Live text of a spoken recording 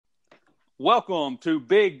Welcome to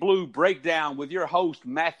Big Blue Breakdown with your host,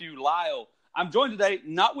 Matthew Lyle. I'm joined today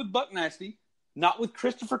not with Buck Nasty, not with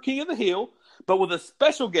Christopher King of the Hill, but with a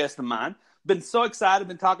special guest of mine. Been so excited,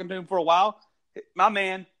 been talking to him for a while. My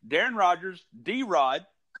man, Derrin Rogers, D-Rod.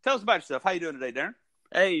 Tell us about yourself. How you doing today, Derrin?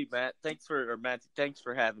 Hey, Matt. Thanks for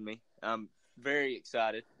having me. I'm very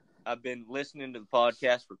excited. I've been listening to the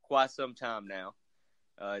podcast for quite some time now.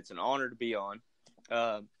 It's an honor to be on.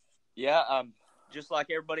 I'm just like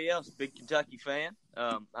everybody else, big Kentucky fan.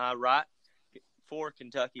 I write 4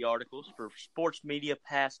 Kentucky articles for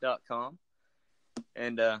sportsmediapass.com.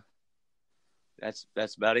 And that's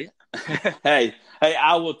about it. Hey,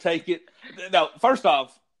 I will take it. No, first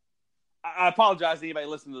off, I apologize to anybody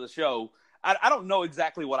listening to the show. I don't know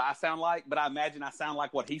exactly what I sound like, but I imagine I sound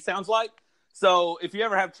like what he sounds like. So if you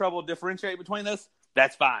ever have trouble differentiating between this,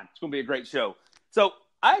 that's fine. It's going to be a great show. So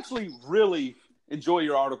I actually really enjoy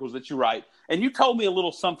your articles that you write. And you told me a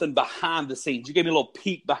little something behind the scenes. You gave me a little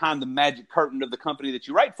peek behind the magic curtain of the company that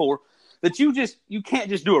you write for, that you can't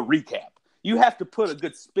just do a recap. You have to put a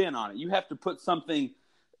good spin on it. You have to put something,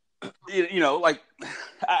 like,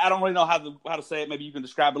 I don't really know how to say it. Maybe you can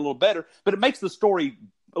describe it a little better, but it makes the story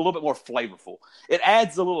a little bit more flavorful. It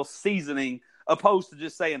adds a little seasoning opposed to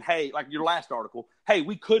just saying, hey, like your last article, hey,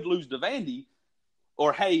 we could lose to Vandy,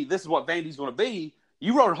 or hey, this is what Vandy's going to be.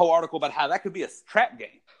 You wrote a whole article about how that could be a trap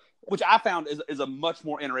game, which I found is a much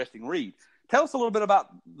more interesting read. Tell us a little bit about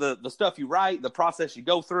the stuff you write, the process you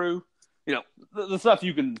go through, the stuff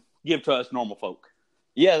you can give to us normal folk.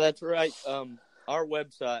 Yeah, that's right. Our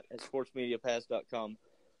website at sportsmediapass.com,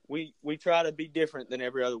 we try to be different than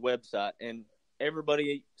every other website. And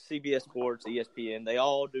everybody, CBS Sports, ESPN, they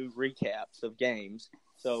all do recaps of games.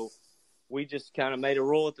 So we just kind of made a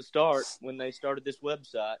rule at the start when they started this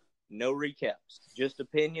website. No recaps, just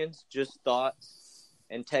opinions, just thoughts,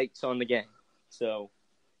 and takes on the game. So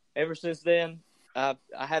ever since then, I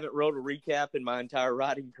haven't wrote a recap in my entire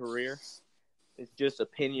writing career. It's just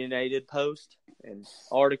opinionated posts and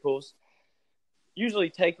articles, usually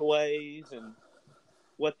takeaways and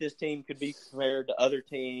what this team could be compared to other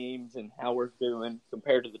teams and how we're doing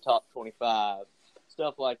compared to the top 25,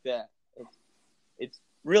 stuff like that. It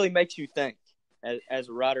really makes you think as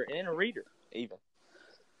a writer and a reader even.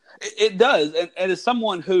 It does. And as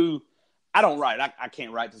someone who, I don't write, I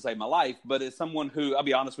can't write to save my life, but as someone who, I'll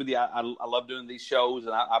be honest with you, I love doing these shows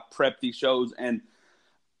and I prep these shows, and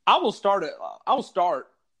I will start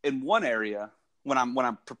in one area when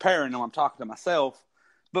I'm preparing and I'm talking to myself,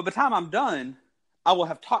 but by the time I'm done, I will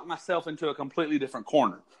have talked myself into a completely different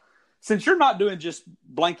corner. Since you're not doing just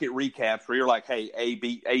blanket recaps where you're like, hey, A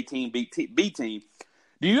team, B team,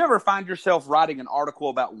 do you ever find yourself writing an article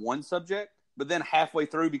about one subject, but then halfway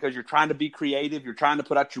through, because you're trying to be creative, you're trying to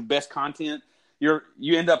put out your best content, you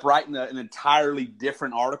end up writing an entirely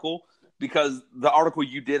different article because the article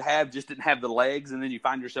you did have just didn't have the legs, and then you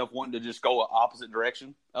find yourself wanting to just go an opposite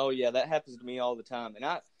direction? Oh, yeah, that happens to me all the time. And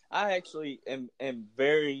I actually am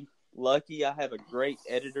very lucky. I have a great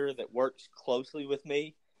editor that works closely with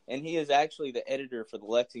me, and he is actually the editor for the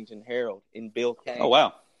Lexington Herald in Bill Kane. Oh,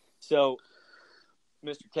 wow. So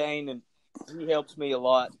Mr. Kane, and he helps me a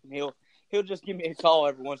lot. He'll just give me a call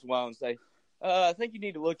every once in a while and say, I think you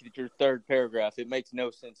need to look at your third paragraph. It makes no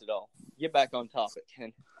sense at all. Get back on topic.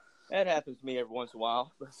 And that happens to me every once in a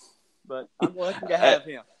while. But I'm lucky to have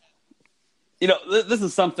him. This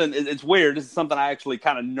is something, it's weird. This is something I actually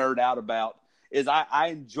kind of nerd out about, is I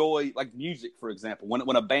enjoy, like, music, for example.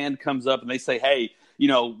 When a band comes up and they say, hey,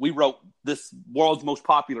 we wrote this world's most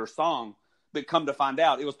popular song, but come to find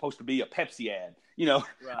out it was supposed to be a Pepsi ad.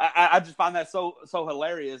 Right. I just find that so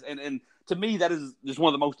hilarious. And to me, that is just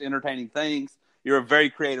one of the most entertaining things. You're a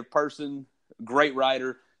very creative person, great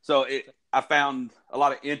writer. So I found a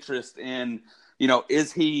lot of interest in,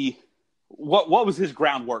 is he, what was his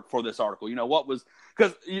groundwork for this article?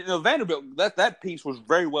 Because Vanderbilt, that piece was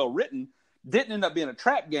very well written, didn't end up being a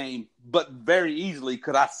trap game, but very easily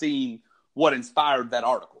could I seen what inspired that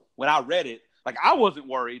article. When I read it, like, I wasn't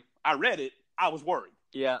worried. I read it, I was worried.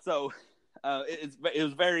 Yeah. So it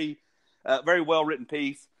was very, very well written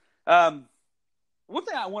piece. One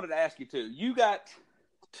thing I wanted to ask you too, you got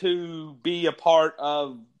to be a part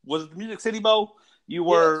of, was it the Music City Bowl?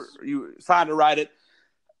 You signed to write it.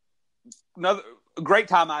 Another great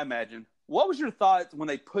time, I imagine. What was your thoughts when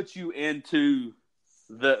they put you into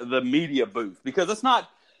the media booth? Because it's not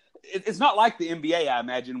like the NBA, I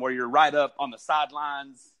imagine, where you're right up on the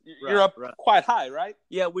sidelines. You're up quite high, right?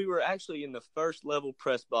 Yeah, we were actually in the first level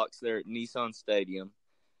press box there at Nissan Stadium.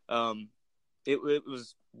 It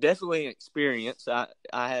was definitely an experience. I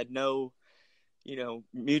had no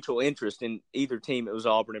mutual interest in either team. It was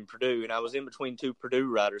Auburn and Purdue, and I was in between two Purdue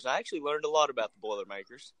writers. I actually learned a lot about the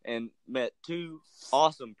Boilermakers and met two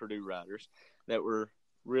awesome Purdue writers that were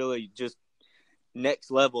really just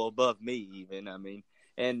next level above me even. I mean,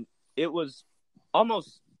 and it was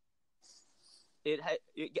almost it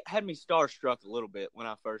had me starstruck a little bit when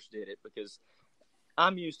I first did it, because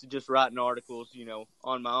I'm used to just writing articles,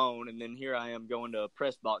 on my own, and then here I am going to a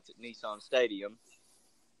press box at Nissan Stadium.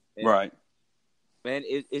 And, right. Man,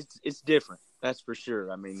 it's different. That's for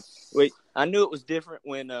sure. I mean, I knew it was different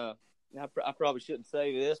when I probably shouldn't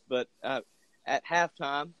say this, but at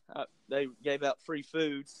halftime they gave out free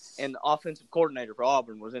food, and the offensive coordinator for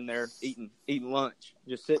Auburn was in there eating lunch,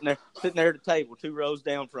 just sitting there at the table 2 rows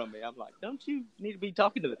down from me. I'm like, don't you need to be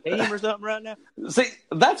talking to the team or something right now? See,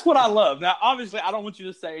 that's what I love. Now, obviously, I don't want you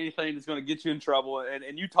to say anything that's going to get you in trouble,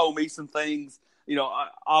 and you told me some things,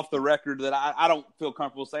 off the record that I don't feel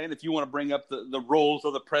comfortable saying. If you want to bring up the rules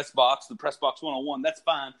of the press box 101, that's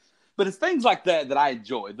fine. But it's things like that I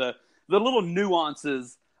enjoy, the little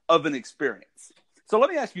nuances of an experience. So let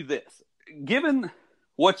me ask you this. Given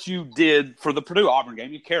what you did for the Purdue-Auburn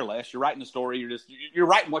game, you care less. You're writing a story. You're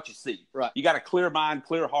writing what you see. Right. You got a clear mind,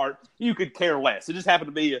 clear heart. You could care less. It just happened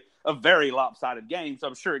to be a very lopsided game, so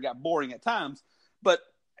I'm sure it got boring at times. But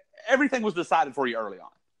everything was decided for you early on.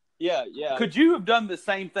 Yeah. Could you have done the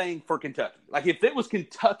same thing for Kentucky? Like if it was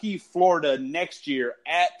Kentucky, Florida next year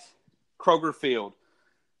at Kroger Field,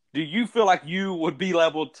 do you feel like you would be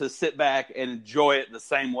able to sit back and enjoy it the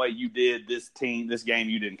same way you did this game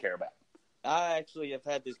you didn't care about? I actually have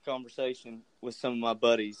had this conversation with some of my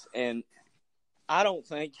buddies, and I don't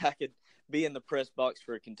think I could be in the press box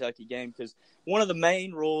for a Kentucky game, because one of the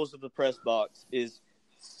main rules of the press box is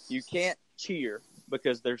you can't cheer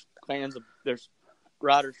because there's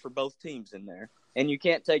riders for both teams in there, and you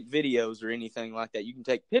can't take videos or anything like that. You can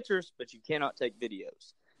take pictures, but you cannot take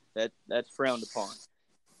videos. That's frowned upon.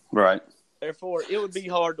 Right. Therefore, it would be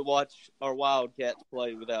hard to watch our Wildcats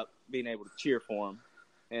play without being able to cheer for them.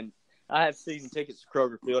 And I have season tickets to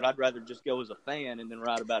Kroger Field. I'd rather just go as a fan and then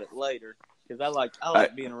write about it later, because I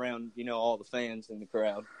like being around, all the fans in the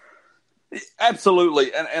crowd.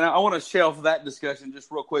 Absolutely, and I want to shelf that discussion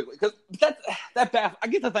just real quickly, because I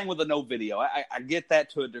get the thing with the no video. I get that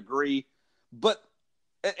to a degree, but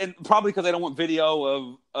and probably because they don't want video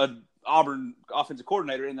of an Auburn offensive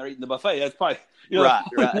coordinator in there eating the buffet. That's probably right.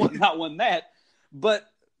 not one that. But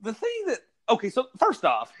the thing so first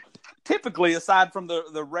off, typically aside from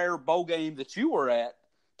the rare bowl game that you were at,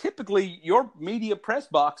 typically your media press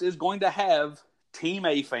box is going to have Team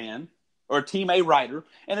A fan or a Team A writer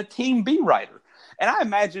and a Team B writer. And I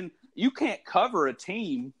imagine you can't cover a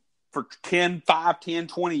team for 5, 10,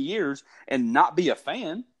 20 years and not be a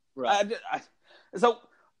fan. Right. So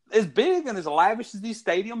as big and as lavish as these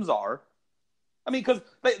stadiums are, I mean, because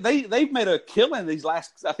they've made a killing this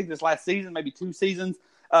last season, maybe 2 seasons,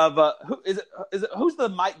 of who's the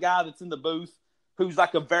mic guy that's in the booth who's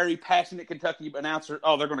like a very passionate Kentucky announcer?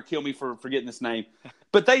 Oh, they're going to kill me for forgetting this name.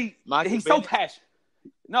 But he's so passionate.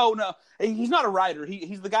 No, he's not a writer.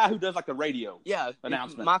 He's the guy who does like the radio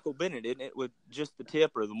announcement. Michael Bennett, isn't it, with Just the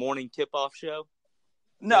Tip or the morning tip-off show?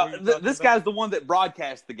 No, this guy's the one that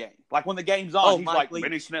broadcasts the game. Like when the game's on, he's like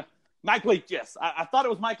Benny Snell. Mike Leach, yes. I thought it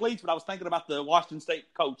was Mike Leach, but I was thinking about the Washington State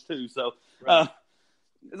coach too. So, right.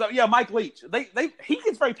 Mike Leach. He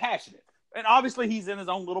gets very passionate, and obviously he's in his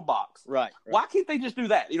own little box. Right. Why can't they just do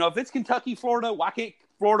that? If it's Kentucky, Florida, why can't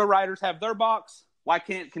Florida writers have their box? Why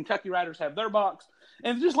can't Kentucky writers have their box?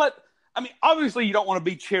 And just obviously you don't want to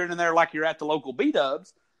be cheering in there like you're at the local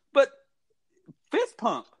B-dubs, but fist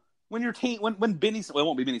pump when your team, when Benny, well, it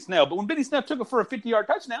won't be Benny Snell, but when Benny Snell took it for a 50-yard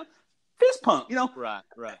touchdown, fist pump,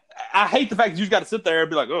 Right. I hate the fact that you just got to sit there and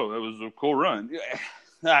be like, oh, that was a cool run.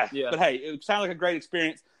 Yeah. But hey, it sounded like a great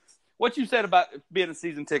experience. What you said about being a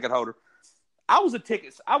season ticket holder, I was a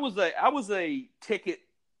ticket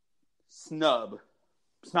snob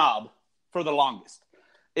for the longest.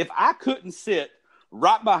 If I couldn't sit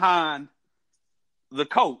right behind the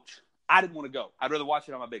coach, I didn't want to go. I'd rather watch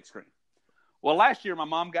it on my big screen. Well, last year my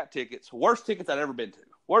mom got tickets, worst tickets I'd ever been to.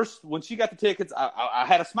 Worst, when she got the tickets, I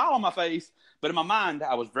had a smile on my face, but in my mind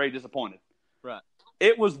I was very disappointed. Right.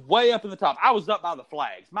 It was way up in the top. I was up by the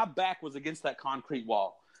flags. My back was against that concrete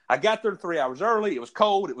wall. I got there 3 hours early. It was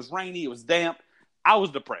cold. It was rainy. It was damp. I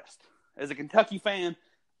was depressed. As a Kentucky fan,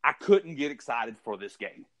 I couldn't get excited for this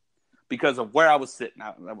game because of where I was sitting.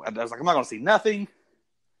 I was like, I'm not going to see nothing.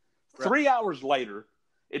 Right. 3 hours later,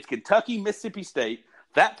 it's Kentucky, Mississippi State.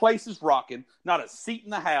 That place is rocking. Not a seat in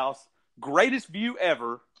the house. Greatest view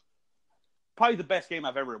ever. Probably the best game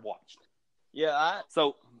I've ever watched. Yeah.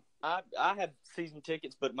 I have season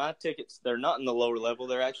tickets, but my tickets, they're not in the lower level.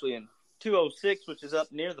 They're actually in 206, which is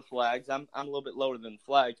up near the flags. I'm a little bit lower than the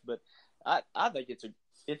flags, but I think it's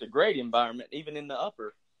a great environment, even in the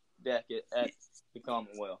upper deck at the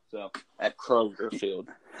Commonwealth. So at Kroger Field.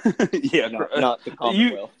 Yeah, not the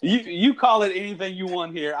Commonwealth. You call it anything you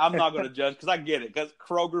want here. I'm not going to judge because I get it. Because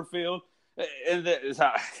Kroger Field, and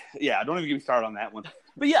yeah, don't even get me started on that one.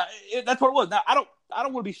 But yeah, that's what it was. Now I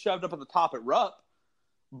don't want to be shoved up at the top at Rupp,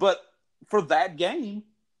 but for that game,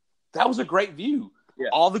 that was a great view. Yeah.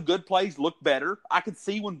 All the good plays looked better. I could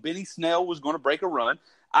see when Benny Snell was going to break a run.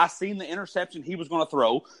 I seen the interception he was going to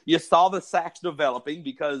throw. You saw the sacks developing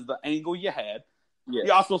because the angle you had. Yeah.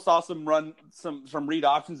 You also saw some read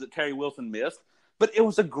options that Terry Wilson missed. But it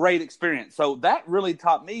was a great experience. So that really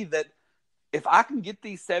taught me that if I can get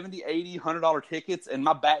these $70, $80, $100 tickets and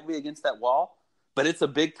my back be against that wall, but it's a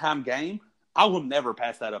big-time game, I will never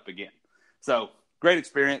pass that up again. So great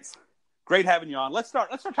experience. Great having you on. Let's start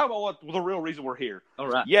talking about the real reason we're here. All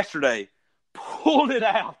right. Yesterday, pulled it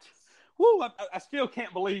out. Woo, I still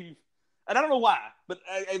can't believe, and I don't know why, but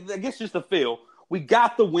I guess just the feel, we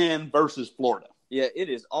got the win versus Florida. Yeah, it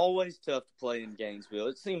is always tough to play in Gainesville.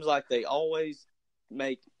 It seems like they always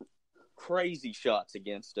make crazy shots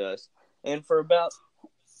against us. And for about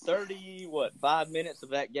 5 minutes of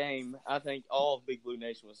that game, I think all of Big Blue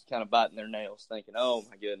Nation was kind of biting their nails thinking, oh,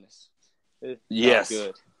 my goodness. It's yes. Not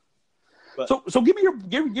good. But, so give me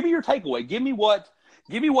your takeaway. Give me what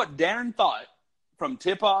Derrin thought from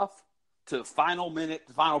tip-off to final minute,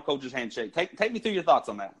 to final coach's handshake. Take me through your thoughts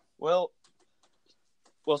on that. Well,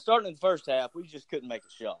 starting in the first half, we just couldn't make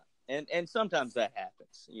a shot. And sometimes that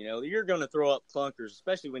happens. You know, you're going to throw up clunkers,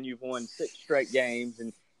 especially when you've won 6 straight games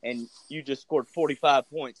and you just scored 45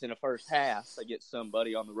 points in the first half against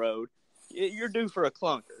somebody on the road. You're due for a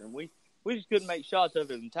clunker. And we just couldn't make shots other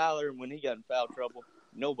than Tyler. And when he got in foul trouble,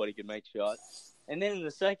 nobody could make shots. And then in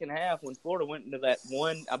the second half, when Florida went into that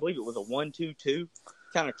I believe it was a 1-2-2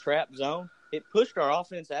 kind of trap zone, it pushed our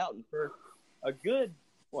offense out. And for a good,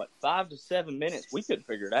 5 to 7 minutes, we couldn't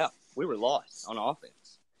figure it out. We were lost on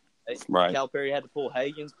offense. Right. Calipari had to pull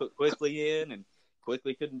Hagens, put Quickly in, and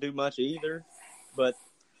Quickly couldn't do much either. But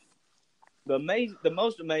the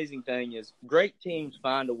most amazing thing is great teams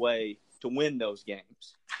find a way to win those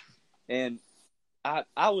games. And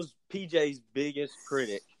I was PJ's biggest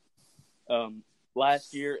critic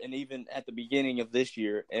last year and even at the beginning of this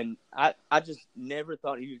year. And I just never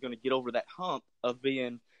thought he was going to get over that hump of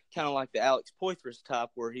being kind of like the Alex Poitras type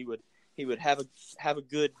where he would have a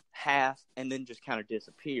good half and then just kind of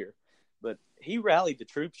disappear. But he rallied the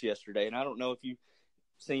troops yesterday, and I don't know if you've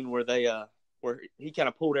seen where he kind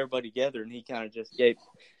of pulled everybody together and he kind of just gave,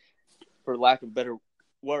 for lack of a better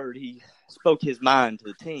word, he spoke his mind to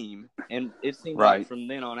the team. And it seemed like from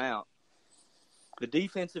then on out, the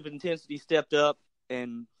defensive intensity stepped up,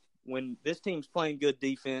 and when this team's playing good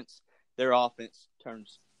defense, their offense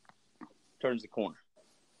turns the corner.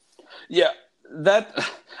 Yeah,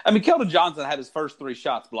 Keldon Johnson had his first 3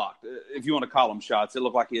 shots blocked. If you want to call them shots, it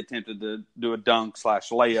looked like he attempted to do a dunk /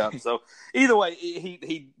 layup. So either way,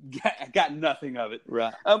 he got nothing of it.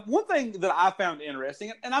 Right. One thing that I found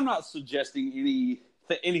interesting, and I'm not suggesting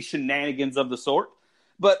any shenanigans of the sort,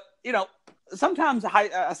 but sometimes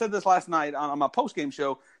I said this last night on my post-game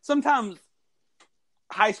show. Sometimes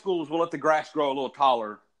high schools will let the grass grow a little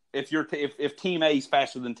taller if Team A is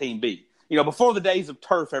faster than Team B. Before the days of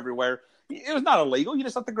turf everywhere, it was not illegal. You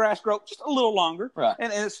just let the grass grow just a little longer, right?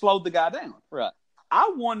 And it slowed the guy down. Right.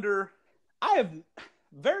 I wonder.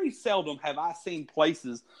 Very seldom have I seen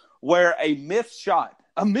places where a missed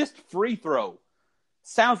free throw,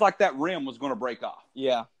 sounds like that rim was going to break off.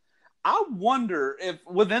 Yeah. I wonder if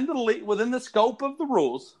within the scope of the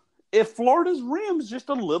rules, if Florida's rim is just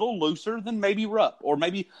a little looser than maybe Rupp or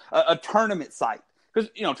maybe a tournament site, because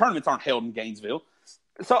tournaments aren't held in Gainesville.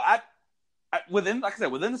 So within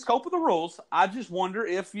the scope of the rules, I just wonder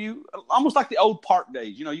if you, almost like the old park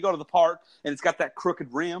days, you go to the park and it's got that crooked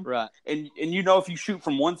rim. Right. And if you shoot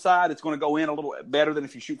from one side, it's going to go in a little better than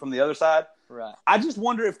if you shoot from the other side. Right. I just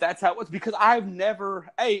wonder if that's how it was, because I've never,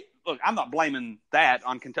 look, I'm not blaming that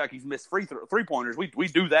on Kentucky's missed three-pointers. We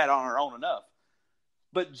do that on our own enough.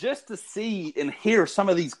 But just to see and hear some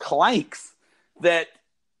of these clanks that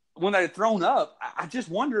when they're thrown up, I just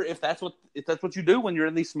wonder if that's what you do when you're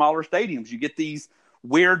in these smaller stadiums. You get these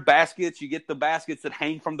weird baskets. You get the baskets that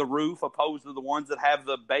hang from the roof opposed to the ones that have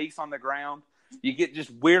the base on the ground. You get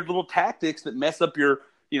just weird little tactics that mess up your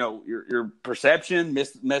perception,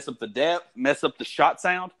 mess up the depth, mess up the shot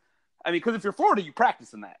sound. I mean, because if you're Florida, you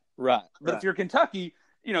practice in that. Right. But if you're Kentucky,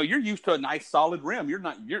 you're used to a nice solid rim.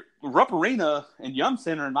 Your Rupp Arena and Yum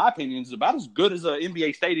Center, in my opinion, is about as good as an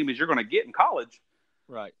NBA stadium as you're going to get in college.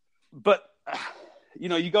 Right. But,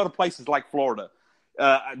 you go to places like Florida,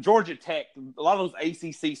 Georgia Tech, a lot of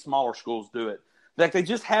those ACC smaller schools do it. Like they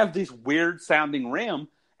just have this weird sounding rim.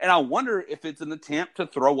 And I wonder if it's an attempt to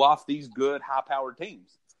throw off these good high powered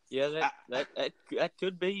teams. Yeah, that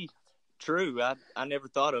could be true. I never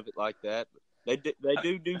thought of it like that. They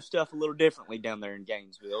do stuff a little differently down there in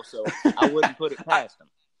Gainesville, so I wouldn't put it past them.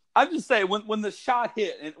 I'm just saying, when the shot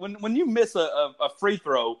hit, and when you miss a free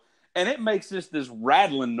throw, and it makes this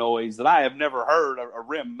rattling noise that I have never heard a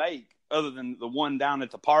rim make, other than the one down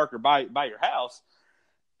at the park or by your house,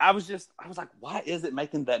 I was like, why is it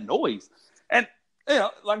making that noise? And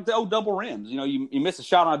like the old double rims, you miss a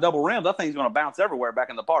shot on a double rim, that thing's going to bounce everywhere back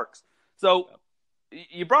in the parks. So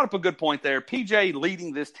you brought up a good point there. PJ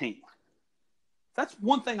leading this team. That's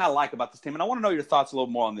one thing I like about this team, and I want to know your thoughts a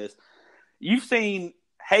little more on this. You've seen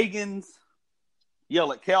Hagens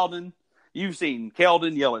yell at Keldon. You've seen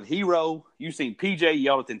Keldon yell at Hero. You've seen PJ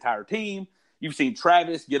yell at the entire team. You've seen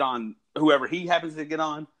Travis get on whoever he happens to get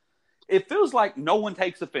on. It feels like no one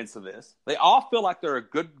takes offense to this. They all feel like they're a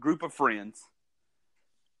good group of friends.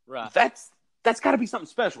 Right. That's got to be something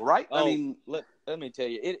special, right? Oh, I mean, let me tell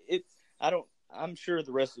you, I'm sure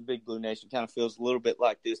the rest of the Big Blue Nation kind of feels a little bit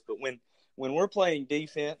like this, but when we're playing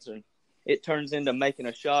defense and it turns into making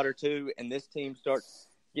a shot or two and this team starts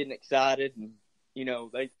getting excited and,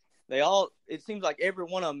 they all – it seems like every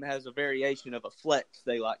one of them has a variation of a flex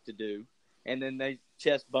they like to do, and then they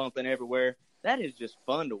chest bumping everywhere. That is just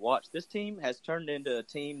fun to watch. This team has turned into a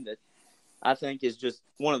team that I think is just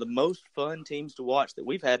one of the most fun teams to watch that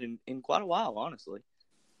we've had in quite a while, honestly.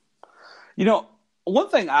 One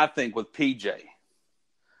thing I think with PJ,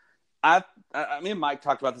 me and Mike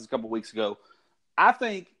talked about this a couple of weeks ago. I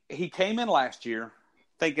think he came in last year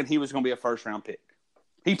thinking he was going to be a first-round pick.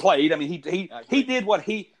 He played. I mean, he did what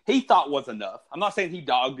he thought was enough. I'm not saying he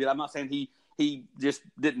dogged it. I'm not saying he just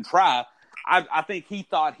didn't try. I think he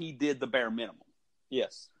thought he did the bare minimum.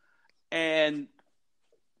 Yes. And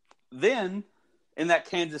then in that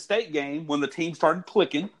Kansas State game, when the team started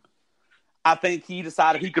clicking, I think he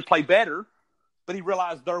decided he could play better, but he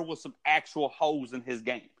realized there was some actual holes in his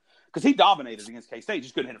game. Because he dominated against K-State,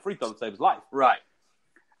 just couldn't hit a free throw to save his life. Right.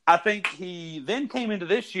 I think he then came into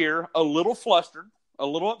this year a little flustered, a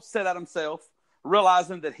little upset at himself,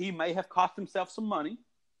 realizing that he may have cost himself some money.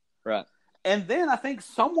 Right. And then I think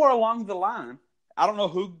somewhere along the line, I don't know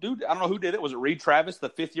who did it. Was it Reed Travis, the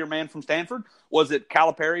fifth-year man from Stanford? Was it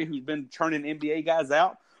Calipari, who's been churning NBA guys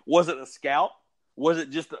out? Was it a scout? Was it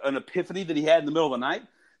just an epiphany that he had in the middle of the night?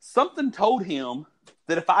 Something told him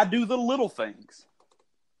that if I do the little things,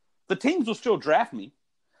 the teams will still draft me.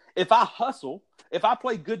 If I hustle, if I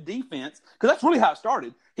play good defense, because that's really how it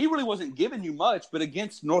started. He really wasn't giving you much, but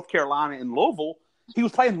against North Carolina and Louisville, he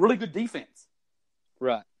was playing really good defense.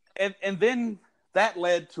 Right. And then that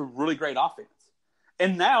led to really great offense.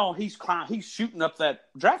 And now he's shooting up that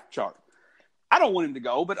draft chart. I don't want him to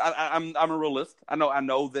go, but I'm a realist. I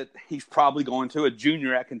know that he's probably going to. A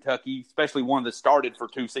junior at Kentucky, especially one that started for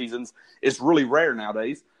 2 seasons, is really rare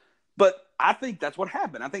nowadays. But I think that's what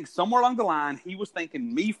happened. I think somewhere along the line he was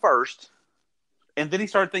thinking me first, and then he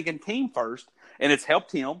started thinking team first, and it's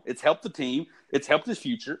helped him. It's helped the team. It's helped his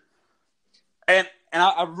future. And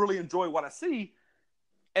I really enjoy what I see.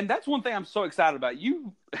 And that's one thing I'm so excited about.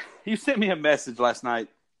 You sent me a message last night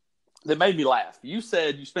that made me laugh. You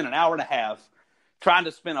said you spent an hour and a half trying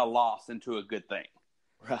to spin a loss into a good thing.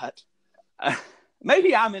 Right.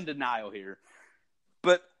 Maybe I'm in denial here,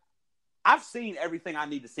 but I've seen everything I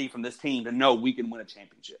need to see from this team to know we can win a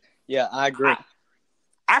championship. Yeah, I agree.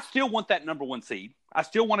 I still want that number 1 seed. I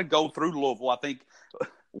still want to go through Louisville. I think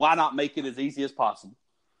why not make it as easy as possible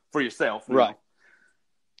for yourself? Right.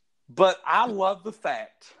 But I love the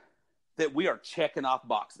fact that we are checking off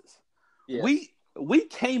boxes. Yes. We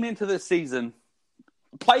came into this season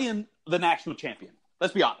playing the national champion.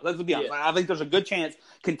 Let's be honest. Yeah. I think there's a good chance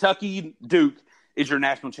Kentucky Duke is your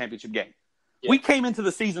national championship game. Yeah. We came into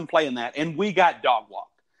the season playing that, and we got dog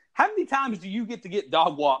walked. How many times do you get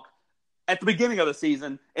dog walked at the beginning of the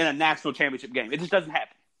season in a national championship game? It just doesn't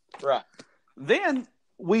happen. Right. Then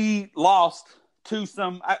we lost to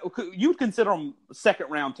some you would consider them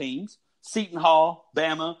second-round teams, Seton Hall,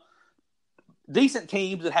 Bama, decent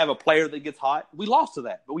teams that have a player that gets hot. We lost to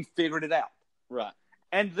that, but we figured it out. Right.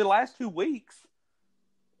 And the last 2 weeks,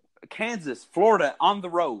 Kansas, Florida, on the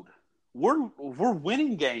road, we're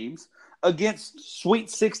winning games against Sweet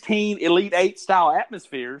 16, Elite 8 style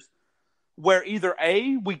atmospheres where either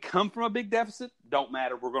A, we come from a big deficit, don't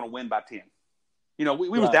matter, we're going to win by 10. You know,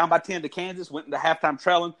 we was down by 10 to Kansas, went into halftime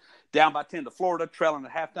trailing, down by 10 to Florida, trailing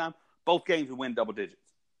at halftime. Both games we win double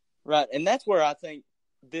digits. Right, and that's where I think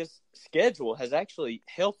this schedule has actually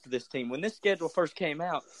helped this team. When this schedule first came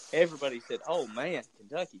out, everybody said, "Oh man,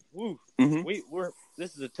 Kentucky, woo,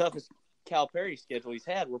 this is the toughest Calipari schedule he's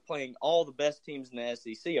had. We're playing all the best teams in the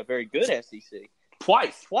SEC, a very good SEC,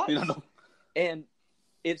 twice, you know? And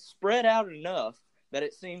it's spread out enough that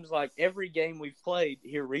it seems like every game we've played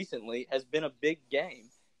here recently has been a big game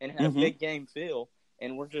and had a big game feel,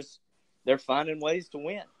 and they're finding ways to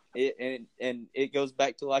win. And it goes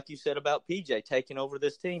back to, like you said, about PJ taking over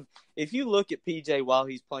this team. If you look at PJ while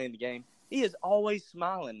he's playing the game, he is always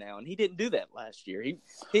smiling now, and he didn't do that last year.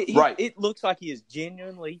 It looks like he is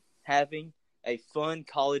genuinely having a fun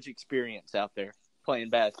college experience out there playing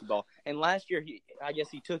basketball. And last year, I guess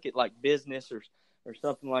he took it like business or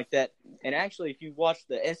something like that. And actually, if you watch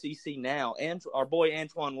the SEC now, and our boy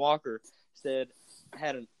Antoine Walker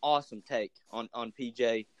had an awesome take on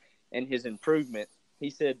PJ and his improvement.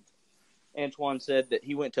 Antoine said that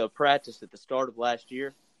he went to a practice at the start of last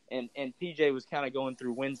year, and PJ was kind of going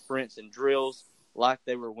through wind sprints and drills like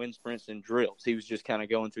they were wind sprints and drills. He was just kind of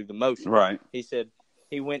going through the motion. Right. He said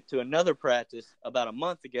he went to another practice about a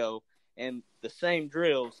month ago, and the same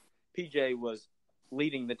drills PJ was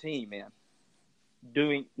leading the team in.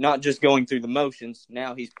 Not just going through the motions,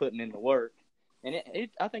 now he's putting in the work. And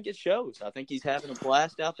I think it shows. I think he's having a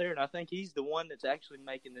blast out there, and I think he's the one that's actually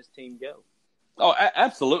making this team go. Oh,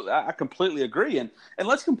 absolutely. I completely agree. And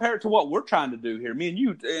let's compare it to what we're trying to do here. Me and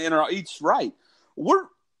you, and are each right.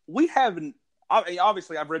 We haven't –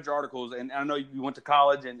 obviously, I've read your articles, and I know you went to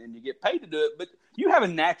college and you get paid to do it, but you have a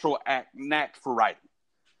natural knack for writing.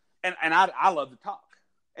 And I love to talk.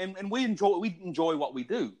 And we enjoy what we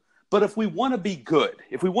do. But if we want to be good,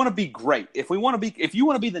 if we want to be great, if you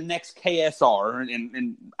want to be the next KSR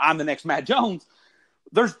and I'm the next Matt Jones,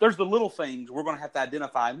 there's the little things we're going to have to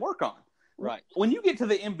identify and work on. Right. When you get to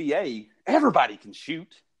the NBA, everybody can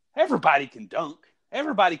shoot, everybody can dunk,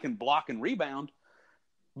 everybody can block and rebound.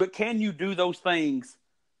 But can you do those things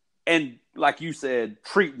and, like you said,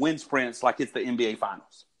 treat wind sprints like it's the NBA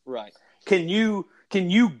Finals? Right. Can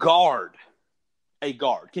you guard a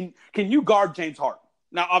guard? Can you guard James Harden?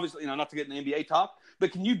 Now, obviously, not to get in the NBA talk,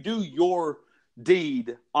 but can you do your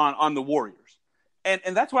deed on the Warriors? And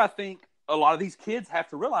that's what I think a lot of these kids have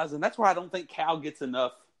to realize, and that's why I don't think Cal gets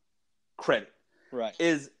enough credit. Right.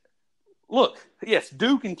 Look, yes,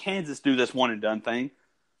 Duke and Kansas do this one and done thing.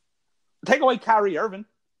 Take away Kyrie Irving.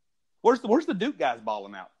 Where's the Duke guys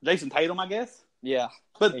balling out? Jason Tatum, I guess? Yeah.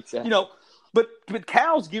 But exactly. But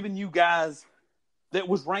Cal's giving you guys that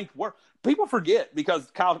was ranked worse. People forget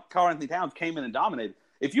because Karl Anthony Towns came in and dominated.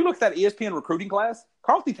 If you look at that ESPN recruiting class,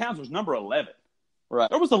 Karl Anthony Towns was number 11. Right.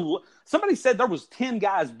 Somebody said there was 10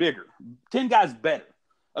 guys bigger, 10 guys better.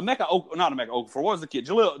 Not Emeka Okafor. What was the kid?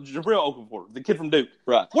 Jabril Okafor, the kid from Duke.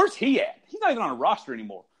 Right. Where's he at? He's not even on a roster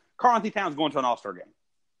anymore. Karl Anthony Towns going to an All-Star game.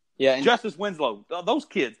 Yeah. Justice Winslow. Those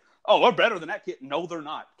kids. Oh, they're better than that kid. No, they're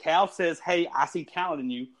not. Cal says, hey, I see talent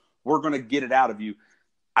in you. We're going to get it out of you.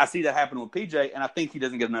 I see that happen with PJ, and I think he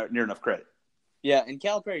doesn't get near enough credit. Yeah, and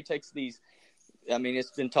Calipari takes these – I mean,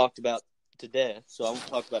 it's been talked about to death, so I won't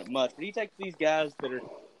talk about it much. But he takes these guys that are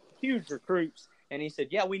huge recruits, and he said,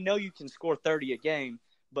 yeah, we know you can score 30 a game,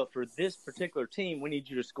 but for this particular team, we need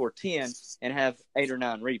you to score 10 and have 8 or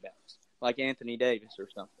 9 rebounds, like Anthony Davis or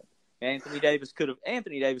something. Anthony Davis could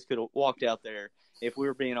have walked out there, if we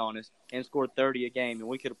were being honest, and scored 30 a game, and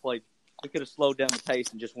we could have slowed down the pace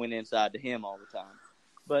and just went inside to him all the time.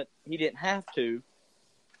 But he didn't have to.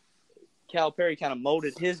 Calipari kind of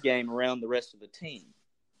molded his game around the rest of the team.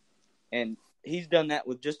 And he's done that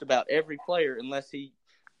with just about every player unless he,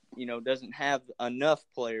 doesn't have enough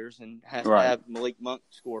players and has to have Malik Monk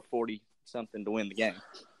score 40-something to win the game.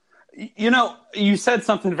 You said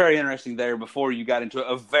something very interesting there before you got into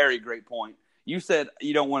a very great point. You said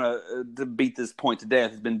you don't want to beat this point to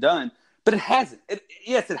death. It's been done. But it hasn't.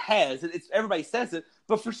 Yes, it has. Everybody says it.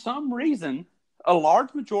 But for some reason, a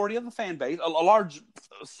large majority of the fan base, a large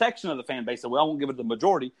section of the fan base, so I won't give it the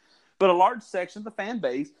majority, but a large section of the fan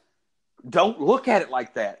base don't look at it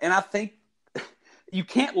like that. And I think you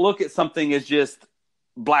can't look at something as just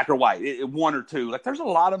black or white, one or two. Like, there's a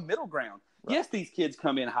lot of middle ground. Right. Yes, these kids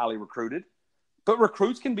come in highly recruited, but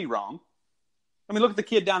recruits can be wrong. I mean, look at the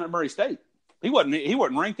kid down at Murray State. He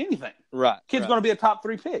wasn't ranked anything. Right. Kid's going to be a top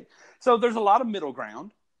 3 pick. So there's a lot of middle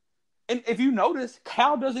ground. And if you notice,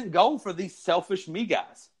 Cal doesn't go for these selfish me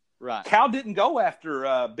guys. Right. Cal didn't go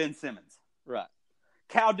after Ben Simmons. Right.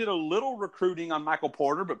 Cal did a little recruiting on Michael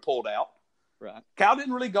Porter, but pulled out. Right. Cal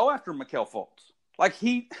didn't really go after Mikal Fultz. Like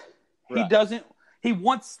he doesn't. He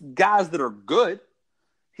wants guys that are good.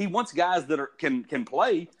 He wants guys that can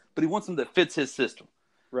play, but he wants them that fits his system.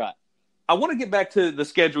 Right. I want to get back to the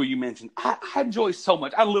schedule you mentioned. I enjoy so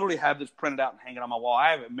much. I literally have this printed out and hanging on my wall.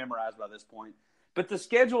 I have it memorized by this point. But the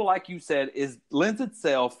schedule, like you said, lends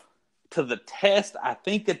itself to the test I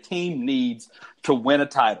think a team needs to win a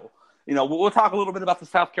title. We'll talk a little bit about the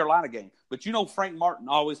South Carolina game, but Frank Martin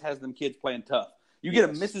always has them kids playing tough. You get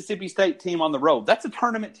a Mississippi State team on the road. That's a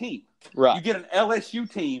tournament team. Right. You get an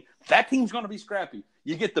LSU team. That team's going to be scrappy.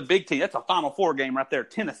 You get the big team. That's a Final Four game right there,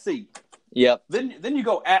 Tennessee. Yep. Then you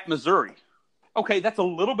go at Missouri. Okay, that's a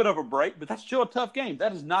little bit of a break, but that's still a tough game.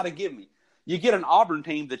 That is not a give-me. You get an Auburn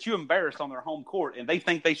team that you embarrassed on their home court, and they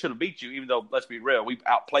think they should have beat you, even though, let's be real, we've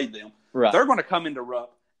outplayed them. Right. They're going to come into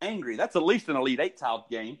Rupp angry. That's at least an Elite Eight type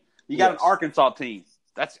game. You got an Arkansas team.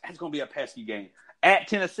 That's going to be a pesky game. At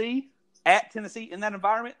Tennessee, in that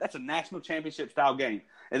environment, that's a national championship style game.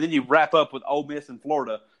 And then you wrap up with Ole Miss and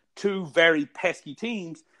Florida, two very pesky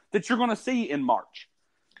teams that you're going to see in March.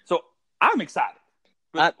 So I'm excited.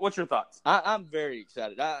 What's your thoughts? I'm very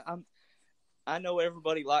excited. I know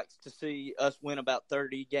everybody likes to see us win about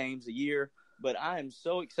 30 games a year, but I am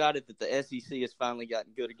so excited that the SEC has finally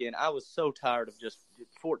gotten good again. I was so tired of just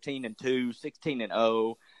 14-2,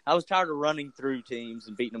 16-0. I was tired of running through teams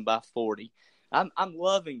and beating them by 40. I'm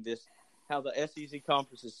loving this, how the SEC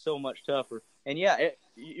conference is so much tougher. And,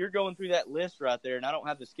 you're going through that list right there, and I don't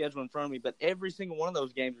have the schedule in front of me, but every single one of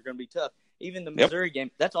those games are going to be tough. Even the Missouri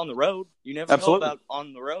game, that's on the road. You never know about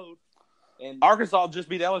on the road. And Arkansas just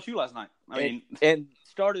beat LSU last night. And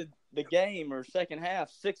started the game or second half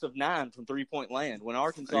 6 of 9 from 3-point land. When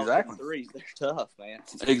Arkansas hits threes, they're tough, man.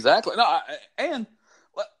 Exactly. No,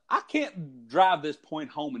 I can't drive this point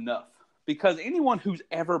home enough, because anyone who's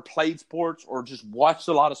ever played sports or just watched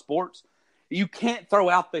a lot of sports, you can't throw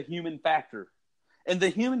out the human factor. And the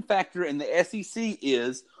human factor in the SEC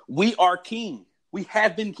is we are king. We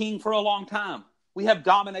have been king for a long time. We have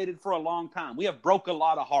dominated for a long time. We have broke a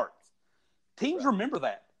lot of hearts. Teams remember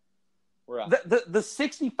that. Right. The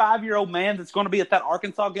 65-year-old man that's going to be at that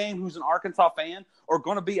Arkansas game, who's an Arkansas fan, or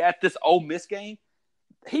going to be at this Ole Miss game,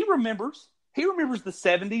 he remembers. He remembers the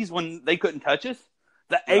 70s when they couldn't touch us,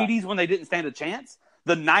 the 80s when they didn't stand a chance,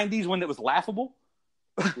 the 90s when it was laughable.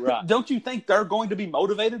 Right. Don't you think they're going to be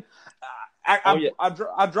motivated?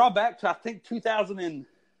 I draw back to, I think,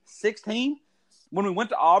 2016 when we went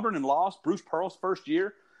to Auburn and lost Bruce Pearl's first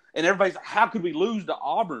year, and everybody's like, how could we lose to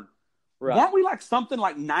Auburn? Right. Weren't we something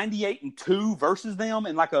like 98-2 versus them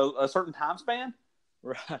in a certain time span?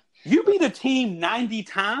 Right. You beat a team 90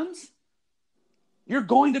 times, you're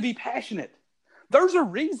going to be passionate. There's a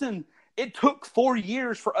reason it took 4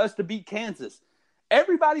 years for us to beat Kansas.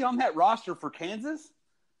 Everybody on that roster for Kansas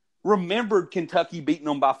remembered Kentucky beating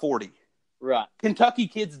them by 40. Right. Kentucky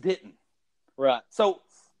kids didn't. Right. So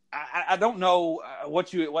I don't know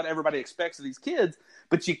what everybody expects of these kids,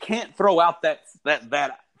 but you can't throw out that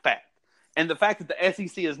fact. And the fact that the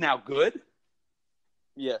SEC is now good,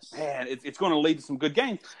 yes, man, it's going to lead to some good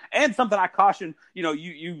games. And something I caution,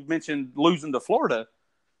 you mentioned losing to Florida.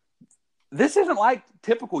 This isn't like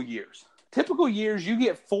typical years. Typical years, you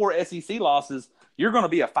get 4 SEC losses, you're going to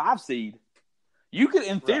be a 5 seed. You could,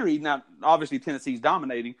 in theory, now obviously Tennessee's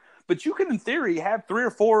dominating, but you could, in theory, have 3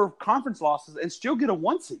 or 4 conference losses and still get a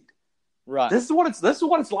 1 seed. Right. This is what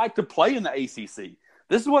it's like to play in the ACC.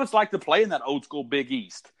 This is what it's like to play in that old school Big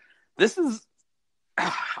East.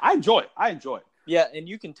 I enjoy it. Yeah, and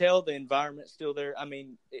you can tell the environment's still there. I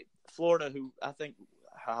mean, Florida, who I think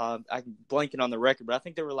I'm blanking on the record, but I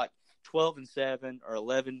think they were 12-7 or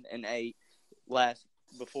 11-8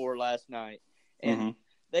 before last night, and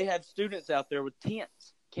they have students out there with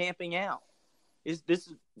tents camping out. It's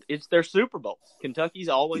their Super Bowl. Kentucky's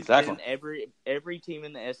always been every team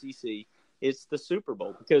in the SEC. It's the Super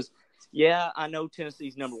Bowl because, I know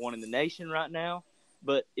Tennessee's number 1 in the nation right now,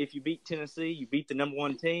 but if you beat Tennessee, you beat the number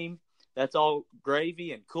 1 team. That's all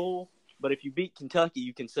gravy and cool. But if you beat Kentucky,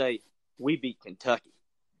 you can say, we beat Kentucky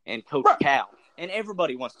and Coach Cal. And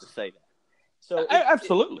everybody wants to say that. So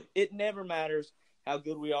absolutely. It never matters how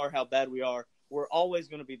good we are, how bad we are. We're always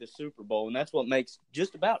going to be the Super Bowl, and that's what makes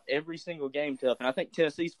just about every single game tough. And I think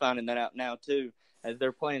Tennessee's finding that out now, too, as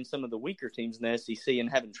they're playing some of the weaker teams in the SEC and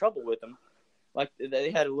having trouble with them. Like, they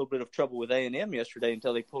had a little bit of trouble with A&M yesterday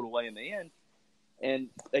until they pulled away in the end. And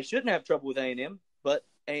they shouldn't have trouble with A&M, but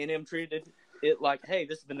A&M treated it like, hey,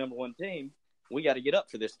 this is the number 1 team. We got to get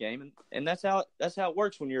up for this game. And that's how it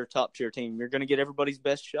works when you're a top-tier team. You're going to get everybody's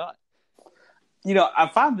best shot. I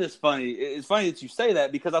find this funny. It's funny that you say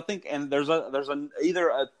that because I think, and there's an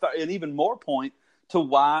even more point to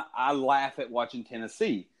why I laugh at watching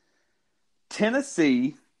Tennessee.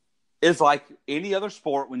 Tennessee is like any other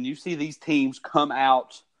sport when you see these teams come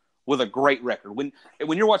out with a great record. When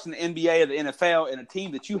you're watching the NBA or the NFL and a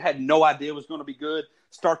team that you had no idea was going to be good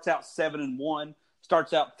starts out 7-1,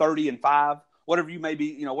 starts out 30-5, whatever you may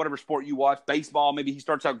be, whatever sport you watch, baseball, maybe he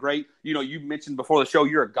starts out great. You mentioned before the show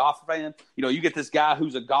you're a golf fan. You get this guy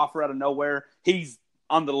who's a golfer out of nowhere. He's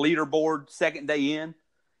on the leaderboard second day in,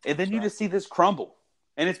 and then you just see this crumble.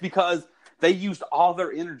 And it's because they used all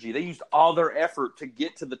their energy. They used all their effort to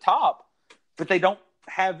get to the top, but they don't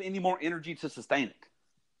have any more energy to sustain it.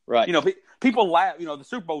 Right. People laugh. The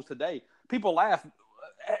Super Bowls today, people laugh.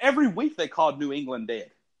 Every week they called New England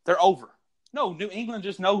dead. They're over. No, New England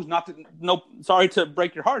just knows not to. No, sorry to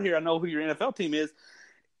break your heart here. I know who your NFL team is.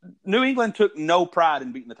 New England took no pride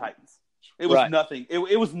in beating the Titans. It was nothing.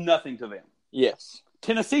 It was nothing to them. Yes.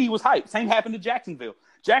 Tennessee was hyped. Same happened to Jacksonville.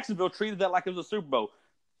 Jacksonville treated that like it was a Super Bowl.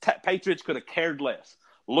 Patriots could have cared less.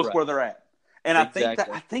 Look where they're at. And I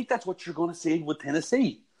think that's what you're going to see with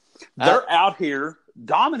Tennessee. They're out here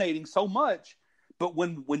dominating so much, but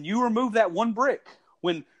when you remove that one brick,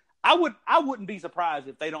 I wouldn't be surprised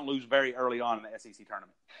if they don't lose very early on in the SEC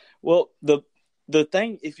tournament. Well, the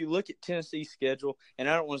thing, if you look at Tennessee's schedule, and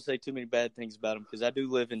I don't want to say too many bad things about them because I do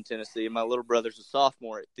live in Tennessee, and my little brother's a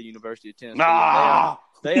sophomore at the University of Tennessee.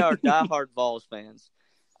 They are diehard Vols fans.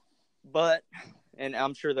 But, and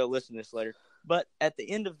I'm sure they'll listen to this later, but at the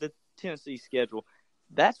end of the Tennessee schedule,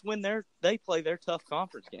 that's when they play their tough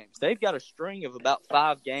conference games. They've got a string of about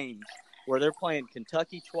 5 games where they're playing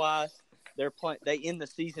Kentucky twice. They end the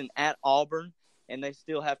season at Auburn, and they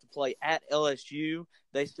still have to play at LSU.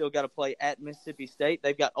 They still got to play at Mississippi State.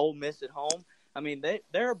 They've got Ole Miss at home. I mean,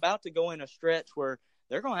 they're about to go in a stretch where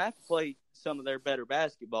they're going to have to play some of their better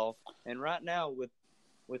basketball. And right now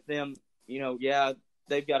with them,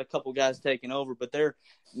 they've got a couple guys taking over, but their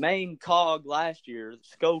main cog last year,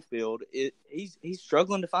 Schofield, he's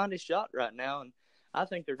struggling to find his shot right now, and I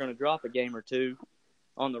think they're going to drop a game or two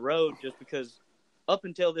on the road just because up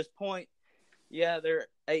until this point, they're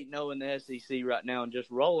 8-0 in the SEC right now and just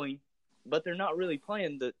rolling, but they're not really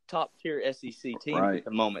playing the top-tier SEC team at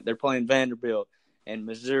the moment. They're playing Vanderbilt and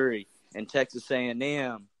Missouri and Texas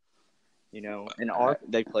A&M, and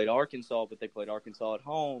they played Arkansas, but they played Arkansas at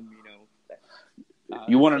home,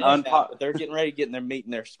 You want an but they're getting ready to get in their meet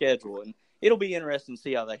in their schedule, and it'll be interesting to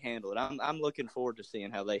see how they handle it. I'm looking forward to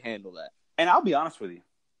seeing how they handle that. And I'll be honest with you,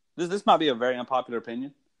 this might be a very unpopular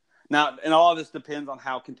opinion. Now, and all of this depends on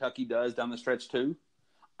how Kentucky does down the stretch too.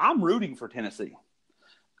 I'm rooting for Tennessee.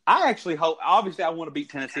 I actually hope. Obviously, I want to beat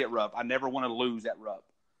Tennessee at Rupp. I never want to lose at Rupp.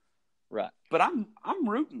 Right. But I'm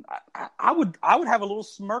rooting. I would have a little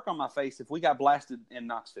smirk on my face if we got blasted in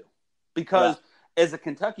Knoxville, because. Right. As a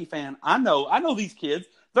Kentucky fan, I know these kids.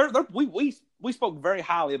 We spoke very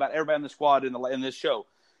highly about everybody in the squad in this show,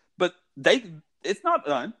 but it's not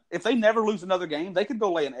done. If they never lose another game, they could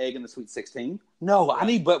go lay an egg in the Sweet 16. No, I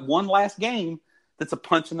need but one last game that's a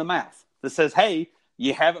punch in the mouth that says, "Hey,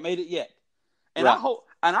 you haven't made it yet." And I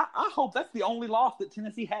hope that's the only loss that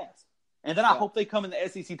Tennessee has. And then I hope they come in the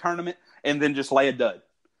SEC tournament and then just lay a dud.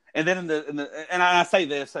 And then and I say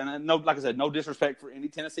this, and like I said, no disrespect for any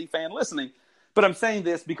Tennessee fan listening. But I'm saying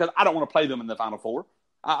this because I don't want to play them in the Final Four.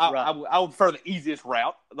 I would prefer the easiest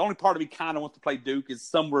route. The only part of me kind of wants to play Duke is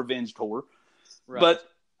some revenge tour. Right. But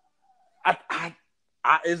I,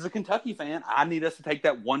 as a Kentucky fan, I need us to take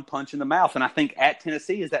that one punch in the mouth. And I think at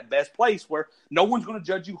Tennessee is that best place where no one's going to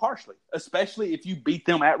judge you harshly, especially if you beat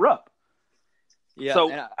them at Rupp. Yeah, so,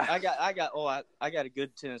 and I got a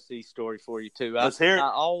good Tennessee story for you too. Let's hear it.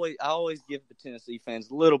 I always give the Tennessee fans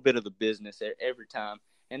a little bit of the business every time.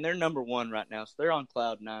 And they're number 1 right now, so they're on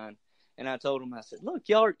cloud 9. And I told them, I said, look,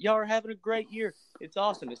 y'all are having a great year. It's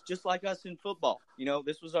awesome. It's just like us in football.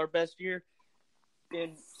 This was our best year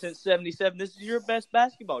since 77. This is your best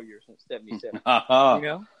basketball year since 77.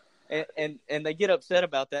 And they get upset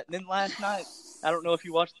about that. And then last night, I don't know if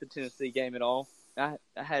you watched the Tennessee game at all. I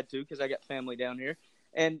had to because I got family down here.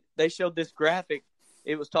 And they showed this graphic.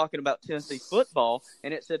 It was talking about Tennessee football,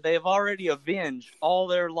 and it said they have already avenged all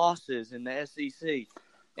their losses in the SEC.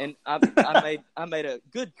 And I made a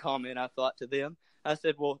good comment, I thought, to them. I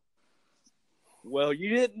said, well, you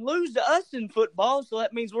didn't lose to us in football, so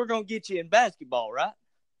that means we're going to get you in basketball, right?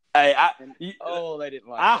 Hey, they didn't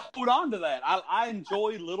like that. I hold on to that. I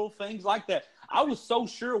enjoy little things like that. I was so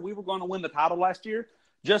sure we were going to win the title last year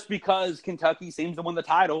just because Kentucky seems to win the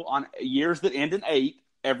title on years that end in 8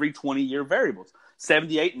 every 20-year variables.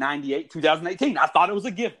 78, 98, 2018. I thought it was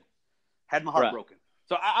a given. Had my heart broken.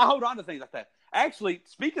 So I hold on to things like that. Actually,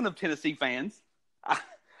 speaking of Tennessee fans,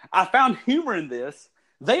 I found humor in this.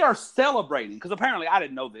 They are celebrating, because apparently, I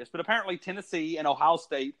didn't know this, but apparently Tennessee and Ohio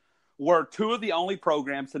State were two of the only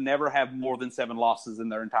programs to never have more than 7 losses in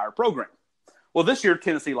their entire program. Well, this year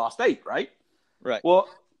Tennessee lost 8, right? Right. Well,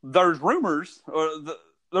 there's rumors,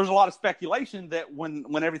 there's a lot of speculation that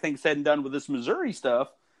when everything's said and done with this Missouri stuff,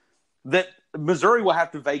 that Missouri will have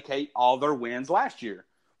to vacate all their wins last year,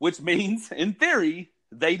 which means, in theory,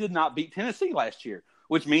 they did not beat Tennessee last year,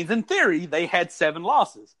 which means, in theory, they had 7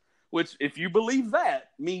 losses, which, if you believe that,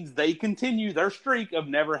 means they continue their streak of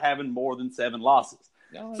never having more than 7 losses.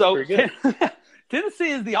 No, So Tennessee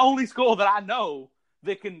is the only school that I know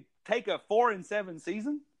that can take a 4-7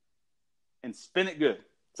 season and spin it good.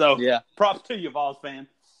 So, props to you, Vols fan.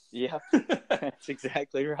 Yeah, that's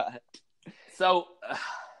exactly right. So,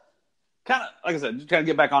 kind of like I said, just kind of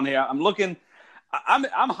get back on here. I'm looking. I'm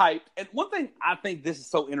hyped. And one thing I think this is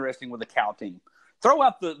so interesting with the Cal team. Throw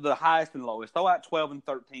out the highest and lowest. Throw out 12 and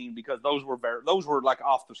 13 because those were like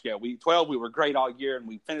off the scale. 12 we were great all year and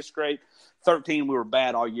we finished great. 13 we were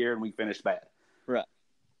bad all year and we finished bad. Right.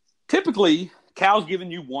 Typically, Cal's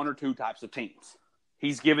given you one or two types of teams.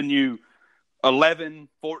 He's given you 11,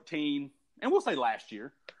 14, and we'll say last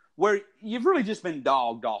year, where you've really just been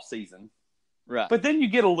dogged all season. Right. But then you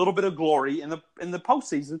get a little bit of glory in the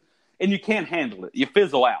postseason, and you can't handle it. You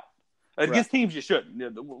fizzle out. Against teams you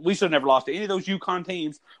shouldn't. We should have never lost to any of those UConn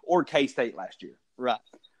teams or K-State last year. Right.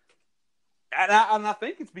 And I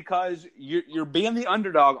think it's because you're being the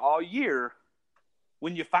underdog all year.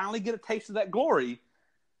 When you finally get a taste of that glory,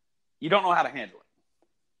 you don't know how to handle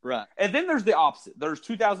it. Right. And then there's the opposite. There's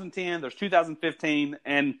 2010, there's 2015,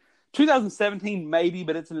 and 2017 maybe,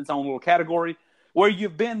 but it's in its own little category, where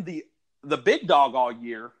you've been the big dog all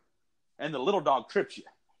year and the little dog trips you.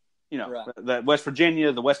 You know, right. The West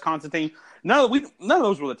Virginia, the Wisconsin team. None of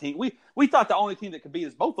those were the team. We thought the only team that could beat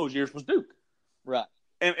us both those years was Duke. Right.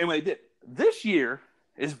 And when they did. This year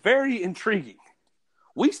is very intriguing.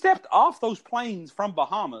 We stepped off those planes from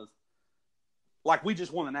Bahamas like we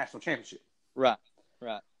just won the national championship. Right.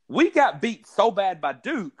 Right. We got beat so bad by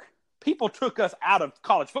Duke, people took us out of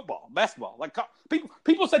college football, basketball. Like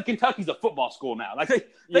people said Kentucky's a football school now. Like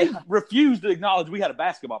they refused to acknowledge we had a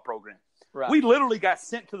basketball program. Right. We literally got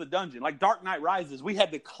sent to the dungeon. Like Dark Knight Rises, we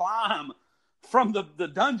had to climb from the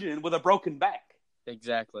dungeon with a broken back.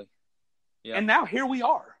 Exactly. Yeah. And now here we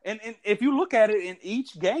are. And if you look at it in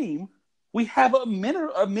each game, we have a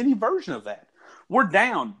mini version of that. We're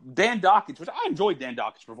down. Dan Dockage, which I enjoyed Dan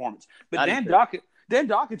Dockage's performance. But Dan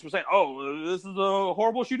Dockage was saying, oh, this is a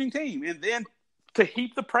horrible shooting team. And then to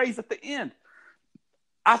heap the praise at the end.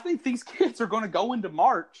 I think these kids are going to go into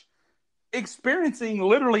March experiencing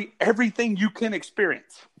literally everything you can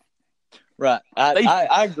experience. Right.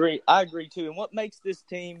 I agree. I agree, too. And what makes this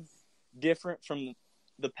team different from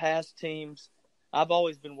the past teams, I've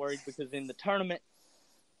always been worried because in the tournament,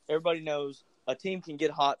 everybody knows a team can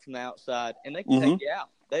get hot from the outside and they can take you out.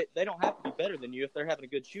 They don't have to be better than you. If they're having a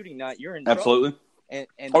good shooting night, you're in trouble. Absolutely.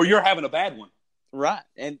 Or you're having a bad one. Right.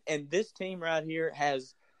 And this team right here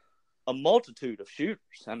has a multitude of shooters.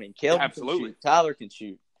 I mean, Kelvin can shoot. Tyler can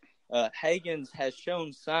shoot. Hagens has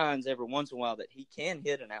shown signs every once in a while that he can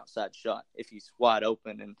hit an outside shot if he's wide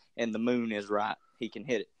open and the moon is right. He can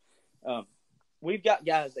hit it. We've got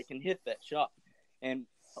guys that can hit that shot. And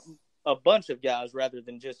a bunch of guys rather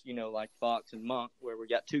than just, like Fox and Monk where we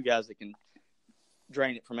got 2 guys that can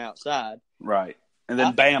drain it from outside. Right. And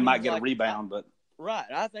then Bam might get a rebound. But right.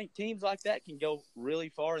 I think teams like that can go really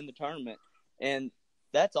far in the tournament. And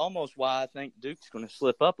that's almost why I think Duke's going to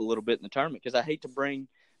slip up a little bit in the tournament because I hate to bring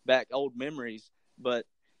back old memories, but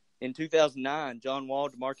in 2009, John Wall,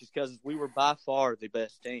 DeMarcus Cousins, we were by far the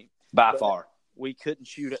best team. By far. We couldn't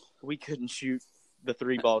shoot the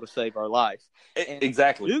 3 ball to save our life. And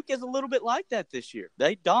exactly. Duke is a little bit like that this year.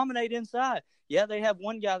 They dominate inside. Yeah, they have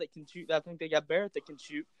one guy that can shoot. I think they got Barrett that can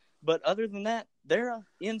shoot. But other than that, they're an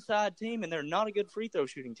inside team, and they're not a good free throw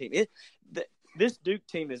shooting team. This Duke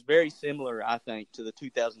team is very similar, I think, to the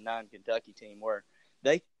 2009 Kentucky team where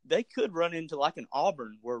they could run into like an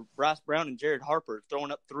Auburn where Bryce Brown and Jared Harper are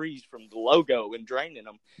throwing up threes from the logo and draining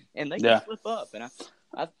them, and they can slip up. And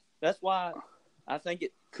I that's why I think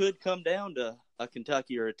it could come down to a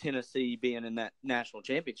Kentucky or a Tennessee being in that national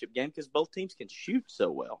championship game because both teams can shoot so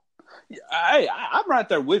well. Hey, I'm right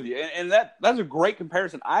there with you, and that's a great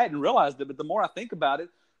comparison. I hadn't realized it, but the more I think about it,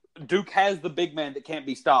 Duke has the big man that can't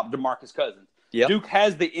be stopped, DeMarcus Cousins. Yep. Duke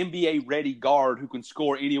has the NBA-ready guard who can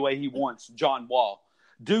score any way he wants, John Wall.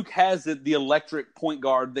 Duke has the electric point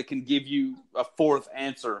guard that can give you a fourth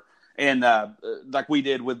answer, and like we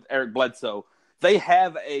did with Eric Bledsoe. They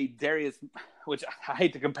have a Darius, which I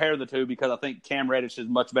hate to compare the two because I think Cam Reddish is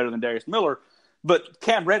much better than Darius Miller, but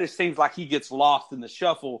Cam Reddish seems like he gets lost in the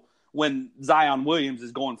shuffle when Zion Williams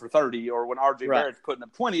is going for 30 or when RJ Barrett's putting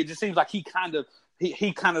up 20. It just seems like he kind of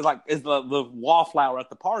like is the wallflower at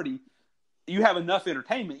the party. You have enough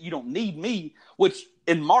entertainment. You don't need me, which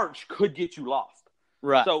in March could get you lost.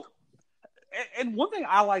 Right. So, and one thing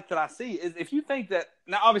I like that I see is if you think that –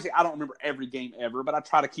 now, obviously, I don't remember every game ever, but I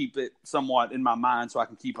try to keep it somewhat in my mind so I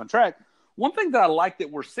can keep on track. One thing that I like that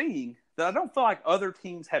we're seeing that I don't feel like other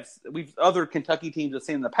Kentucky teams have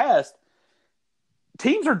seen in the past,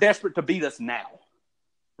 teams are desperate to beat us now.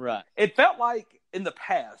 Right. It felt like in the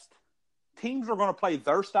past, teams were going to play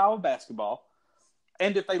their style of basketball,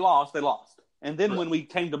 and if they lost, they lost. And then when we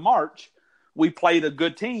came to March, we played a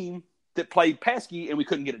good team that played pesky, and we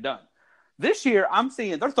couldn't get it done. This year, I'm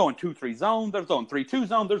seeing they're throwing 2-3 zone. They're throwing 3-2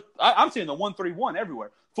 zone. I'm seeing the 1-3-1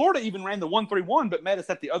 everywhere. Florida even ran the 1-3-1, but met us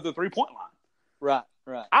at the other 3-point line.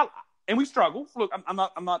 Right. And we struggle. Look, I'm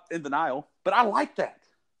not in denial, but I like that.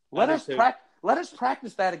 Let us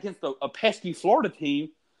practice that against a pesky Florida team.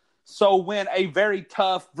 So when a very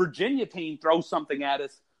tough Virginia team throws something at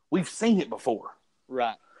us, we've seen it before.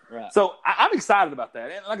 Right. So I'm excited about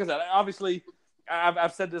that. And like I said, obviously,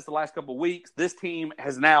 I've said this the last couple of weeks. This team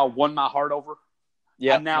has now won my heart over.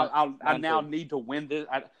 Yeah. I now need to win this.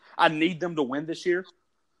 I need them to win this year.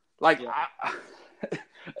 Like,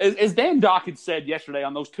 as Dan Dock had said yesterday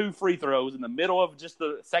on those 2 free throws in the middle of just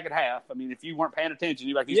the second half, I mean, if you weren't paying attention,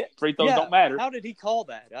 you're like, these free throws don't matter. How did he call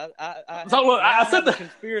that? I said the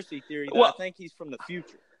conspiracy theory that I think he's from the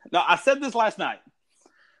future. No, I said this last night.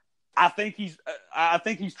 I think he's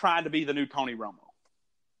trying to be the new Tony Romo.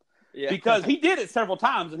 Yeah. Because he did it several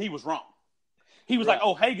times and he was wrong. He was like,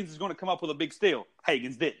 oh, Hagens is going to come up with a big steal.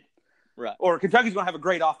 Hagens didn't. Right. Or Kentucky's going to have a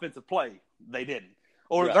great offensive play. They didn't.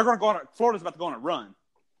 Or they're going to go on Florida's about to go on a run.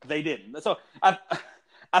 They didn't. So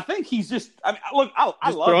I think he's just – I mean, look,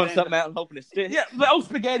 I love throwing something out and hoping it sticks. Yeah, the old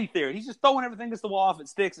spaghetti theory. He's just throwing everything against the wall. If it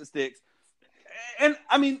sticks, it sticks. And,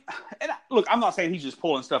 I mean, look, I'm not saying he's just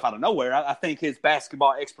pulling stuff out of nowhere. I think his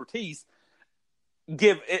basketball expertise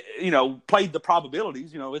played the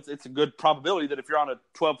probabilities. It's a good probability that if you're on a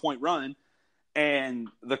 12-point run and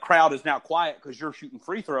the crowd is now quiet because you're shooting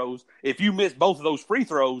free throws, if you miss both of those free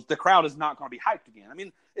throws, the crowd is not going to be hyped again. I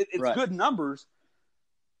mean, it's good numbers,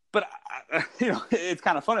 but, it's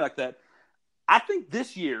kind of funny like that. I think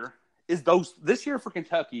this year for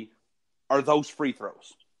Kentucky are those free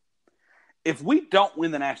throws. If we don't win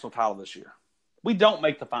the national title this year, we don't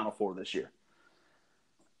make the Final Four this year,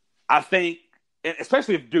 I think,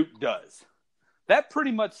 especially if Duke does, that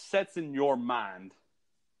pretty much sets in your mind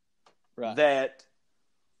that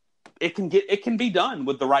it can be done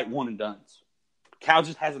with the right one and dones. Cal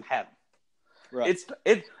just hasn't had them. Right.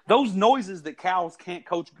 It's those noises that Cal can't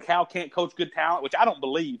coach good talent, which I don't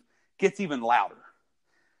believe, gets even louder.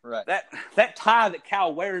 Right. That tie that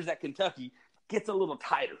Cal wears at Kentucky gets a little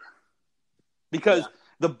tighter. Because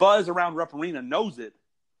the buzz around Rupp Arena knows it,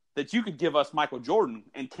 that you could give us Michael Jordan,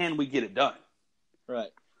 and can we get it done? Right.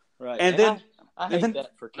 And then I hate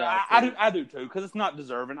that for Cal. I do too, because it's not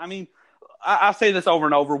deserving. I mean, I say this over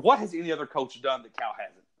and over. What has any other coach done that Cal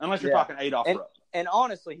hasn't? Unless you're talking Adolph Rupp. And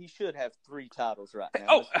honestly, he should have 3 titles right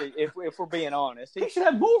now. If we're being honest. He should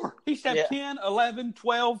have more. He should have 10, 11,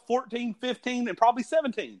 12, 14, 15, and probably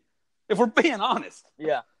 17, if we're being honest.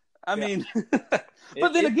 Yeah. I mean,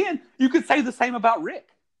 but then again, you could say the same about Rick.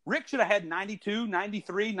 Rick should have had 92,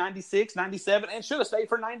 93, 96, 97, and should have stayed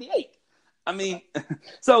for 98. I mean,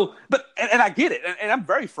 and I get it, and I'm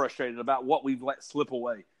very frustrated about what we've let slip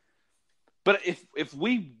away. But if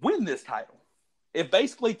we win this title, if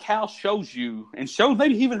basically Cal shows you, and shows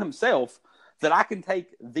maybe even himself, that I can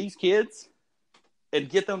take these kids and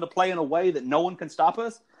get them to play in a way that no one can stop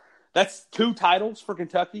us, that's 2 titles for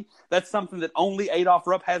Kentucky. That's something that only Adolph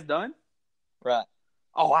Rupp has done. Right.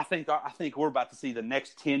 Oh, I think we're about to see the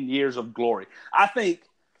next 10 years of glory. I think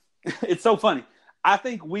it's so funny. I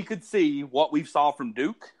think we could see what we saw from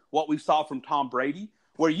Duke, what we saw from Tom Brady,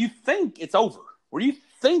 where you think it's over, where you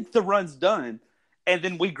think the run's done, and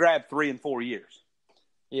then we grab 3 and 4 years.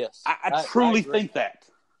 Yes. I truly think that.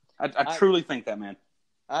 I truly think that, man.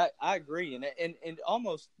 I agree. And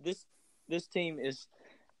almost this team is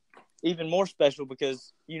even more special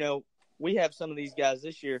because, we have some of these guys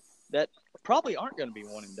this year that probably aren't going to be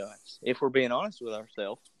one and done, if we're being honest with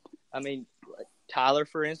ourselves. I mean, Tyler,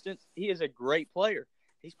 for instance, he is a great player.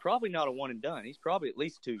 He's probably not a one and done. He's probably at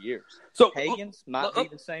least 2 years. So Hagens might be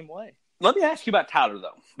the same way. Let me ask you about Tyler,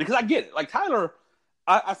 though, because I get it. Like Tyler,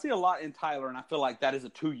 I see a lot in Tyler, and I feel like that is a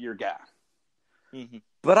 2-year guy. Mm-hmm.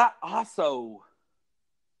 But I also,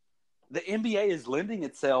 the NBA is lending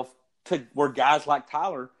itself to where guys like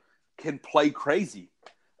Tyler can play crazy.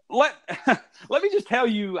 Let me just tell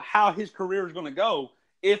you how his career is going to go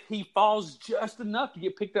if he falls just enough to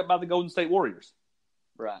get picked up by the Golden State Warriors.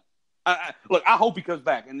 Right. Look, I hope he comes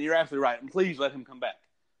back, and you're absolutely right. And please let him come back.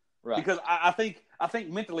 Right. Because I think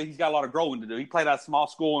mentally he's got a lot of growing to do. He played at a small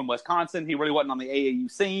school in Wisconsin. He really wasn't on the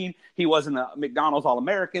AAU scene. He wasn't a McDonald's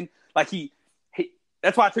All-American. Like he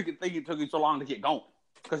that's why I think it took him so long to get going.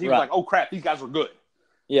 Because he was like, oh crap, these guys were good.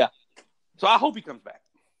 Yeah. So I hope he comes back.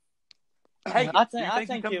 Hey, I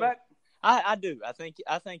think he comes back? I do. I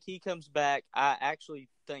think he comes back. I actually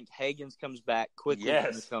think Higgins comes back quickly.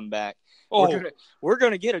 Yes. Come back. Oh. We're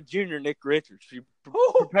gonna get a junior Nick Richards.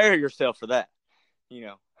 Prepare yourself for that. You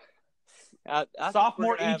know. I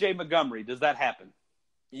Sophomore EJ Montgomery. Does that happen?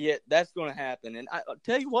 Yeah, that's going to happen. And I'll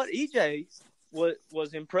tell you what, EJ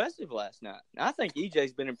was impressive last night. I think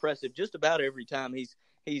EJ's been impressive just about every time he's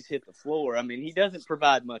hit the floor. I mean, he doesn't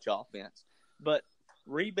provide much offense, but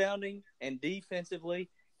rebounding and defensively,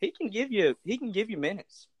 he can give you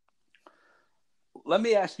minutes. Let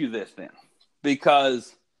me ask you this then,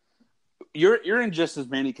 because you're in just as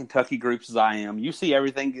many Kentucky groups as I am. You see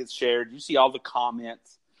everything gets shared. You see all the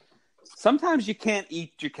comments. Sometimes you can't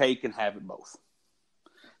eat your cake and have it both.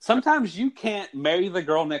 Sometimes you can't marry the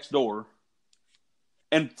girl next door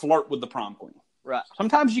and flirt with the prom queen. Right.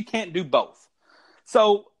 Sometimes you can't do both.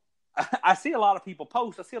 So I see a lot of people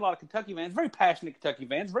post. I see a lot of Kentucky fans, very passionate Kentucky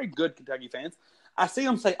fans, very good Kentucky fans. I see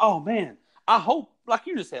them say, oh, man, I hope, like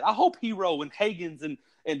you just said, I hope Hero and Higgins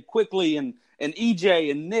and Quickly and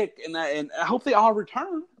EJ and Nick, and I hope they all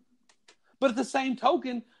return. But at the same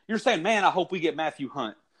token, you're saying, man, I hope we get Matthew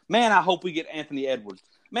Hunt. Man, I hope we get Anthony Edwards.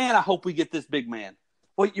 Man, I hope we get this big man.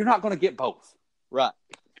 Well, you're not going to get both. Right.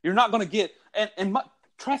 You're not going to get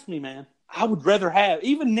 – trust me, man, I would rather have –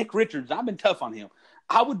 even Nick Richards, I've been tough on him.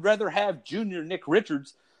 I would rather have junior Nick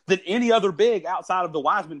Richards than any other big outside of the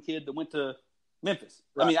Wiseman kid that went to Memphis.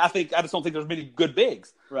 Right. I mean, I just don't think there's many good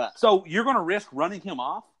bigs. Right. So you're going to risk running him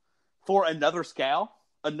off for another scout,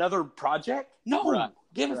 another project? No. Right.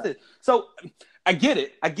 Give us this. So – I get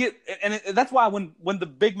it. And that's why when the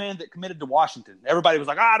big man that committed to Washington, everybody was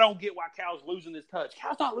like, I don't get why Cal's losing his touch.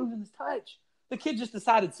 Cal's not losing his touch. The kid just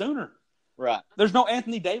decided sooner. Right. There's no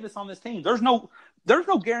Anthony Davis on this team. There's no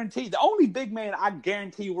guarantee. The only big man I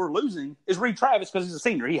guarantee we're losing is Reed Travis because he's a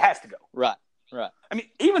senior. He has to go. Right. Right. I mean,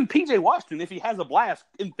 even P.J. Washington, if he has a blast,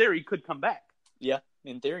 in theory, could come back. Yeah,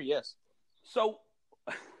 in theory, yes. So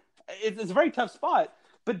it's a very tough spot,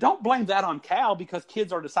 but don't blame that on Cal because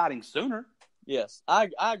kids are deciding sooner. Yes, I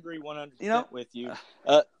agree 100% with you.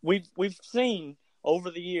 We've seen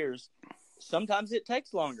over the years, sometimes it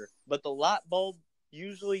takes longer, but the light bulb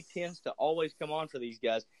usually tends to always come on for these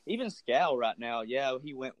guys. Even Scal right now,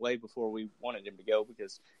 he went way before we wanted him to go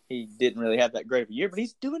because he didn't really have that great of a year, but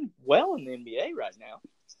he's doing well in the NBA right now.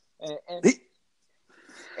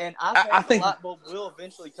 And I think the light bulb will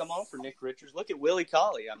eventually come on for Nick Richards. Look at Willie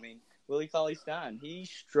Cauley. I mean, Willie Cauley-Stein, he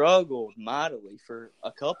struggled mightily for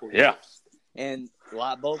a couple years. Yeah. And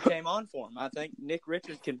light bulb came on for him. I think Nick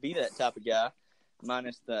Richards can be that type of guy,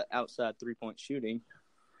 minus the outside three-point shooting.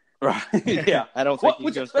 Right. Yeah. I don't think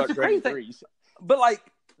he's going to start draining threes. But, like,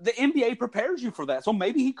 the NBA prepares you for that, so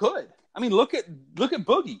maybe he could. I mean, look at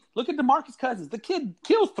Boogie. Look at DeMarcus Cousins. The kid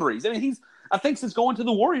kills threes. I mean, I think since going to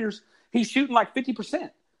the Warriors, he's shooting like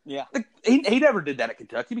 50%. Yeah. He never did that at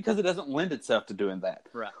Kentucky because it doesn't lend itself to doing that.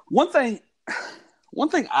 Right. One thing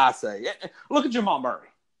I say, look at Jamal Murray.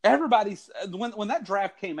 Everybody's when that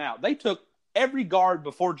draft came out, they took every guard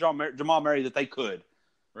before Jamal Murray that they could.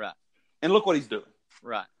 Right. And look what he's doing.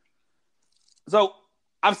 Right. So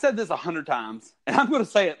I've said this 100 times, and I'm going to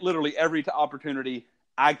say it literally every opportunity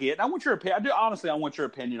I get. And I want your opinion. I want your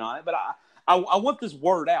opinion on it, but I want this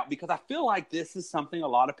word out because I feel like this is something a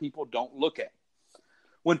lot of people don't look at.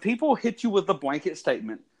 When people hit you with the blanket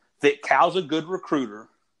statement that Cal's a good recruiter,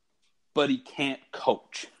 but he can't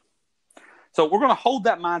coach. So we're going to hold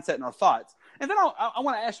that mindset in our thoughts. And then I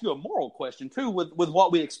want to ask you a moral question, too, with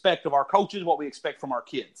what we expect of our coaches, what we expect from our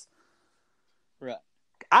kids. Right.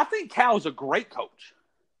 I think Cal is a great coach.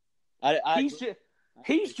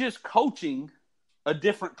 He's just coaching a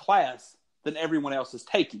different class than everyone else is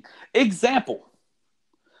taking. Example,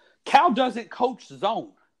 Cal doesn't coach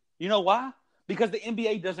zone. You know why? Because the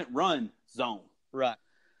NBA doesn't run zone. Right.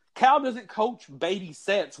 Cal doesn't coach baby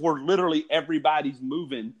sets where literally everybody's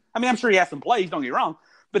moving. I mean, I'm sure he has some plays, don't get me wrong,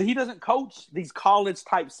 but he doesn't coach these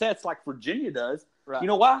college-type sets like Virginia does. Right. You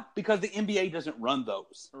know why? Because the NBA doesn't run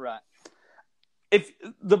those. Right. If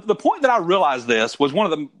the point that I realized this was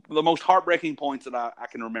one of the most heartbreaking points that I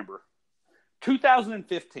can remember.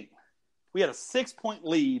 2015, we had a 6-point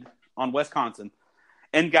lead on Wisconsin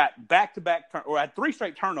and got back-to-back or had 3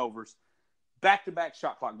 straight turnovers, back-to-back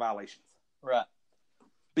shot clock violations. Right.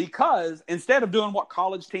 Because instead of doing what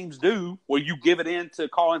college teams do, where you give it in to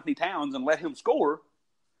Karl Anthony Towns and let him score,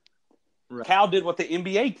 right. Cal did what the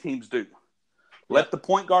NBA teams do. Let the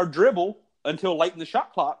point guard dribble until late in the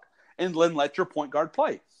shot clock and then let your point guard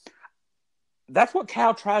play. That's what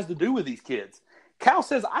Cal tries to do with these kids. Cal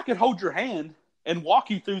says, I could hold your hand and walk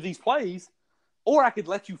you through these plays, or I could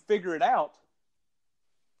let you figure it out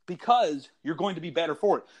because you're going to be better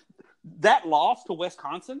for it. That loss to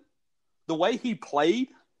Wisconsin, the way he played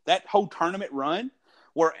that whole tournament run,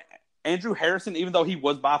 where Andrew Harrison, even though he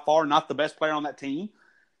was by far not the best player on that team,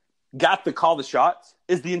 got to call the shots,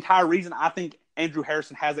 is the entire reason I think Andrew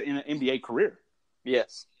Harrison has it in an NBA career.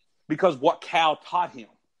 Yes. Because what Cal taught him.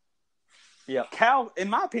 Yeah. Cal, in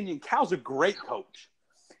my opinion, Cal's a great coach.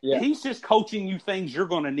 Yeah. He's just coaching you things you're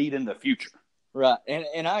going to need in the future. Right.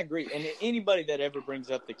 And I agree. And anybody that ever brings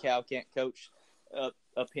up the Cal can't coach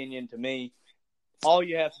opinion to me, all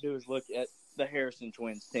you have to do is look at the Harrison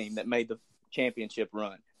Twins team that made the championship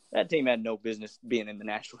run. That team had no business being in the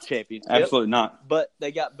national championship. Absolutely not. But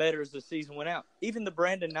they got better as the season went out. Even the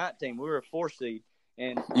Brandon Knight team, we were a 4 seed.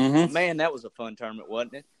 And, man, that was a fun tournament,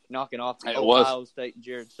 wasn't it? Knocking off Ohio State and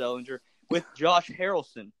Jared Sullinger, with Josh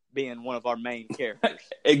Harrelson being one of our main characters.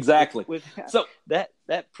 Exactly. So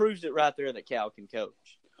that proves it right there that Cal can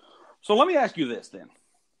coach. So let me ask you this then.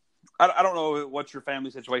 I don't know what your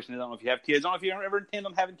family situation is. I don't know if you have kids. I don't know if you ever intend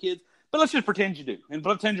on having kids. But let's just pretend you do. And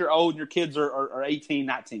pretend you're old and your kids are 18,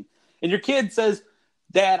 19. And your kid says,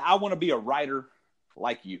 Dad, I want to be a writer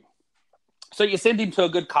like you. So you send him to a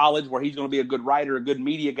good college where he's going to be a good writer, a good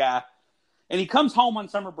media guy. And he comes home on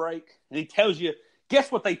summer break and he tells you,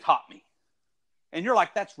 guess what they taught me? And you're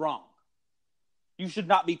like, that's wrong. You should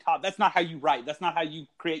not be taught. That's not how you write. That's not how you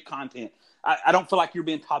create content. I don't feel like you're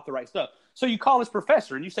being taught the right stuff. So you call his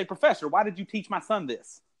professor and you say, Professor, why did you teach my son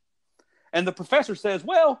this? And the professor says,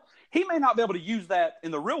 well, he may not be able to use that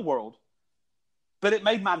in the real world, but it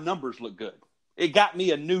made my numbers look good. It got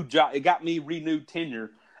me a new job. It got me renewed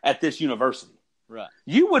tenure at this university. Right.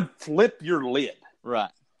 You would flip your lid. Right.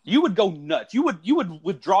 You would go nuts. You would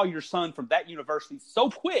withdraw your son from that university so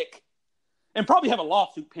quick and probably have a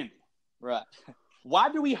lawsuit pending. Right. Why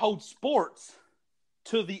do we hold sports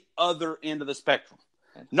to the other end of the spectrum?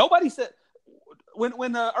 Nobody said –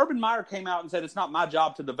 when Urban Meyer came out and said it's not my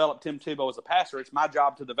job to develop Tim Tebow as a passer, it's my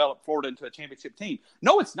job to develop Florida into a championship team.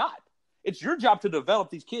 No, it's not. It's your job to develop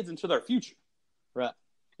these kids into their future. Right.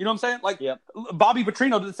 You know what I'm saying? Like Bobby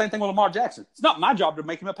Petrino did the same thing with Lamar Jackson. It's not my job to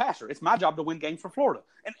make him a passer. It's my job to win games for Florida.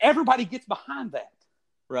 And everybody gets behind that.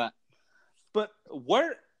 Right. But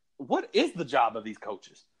what is the job of these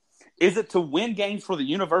coaches? Is it to win games for the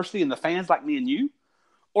university and the fans like me and you?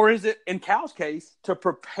 Or is it, in Cal's case, to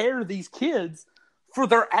prepare these kids for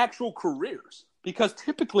their actual careers? Because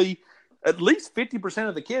typically, at least 50%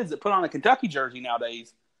 of the kids that put on a Kentucky jersey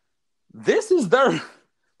nowadays, this is their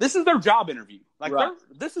job interview. Like right.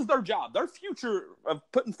 This is their job. Their future of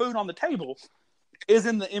putting food on the table is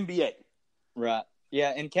in the NBA. Right.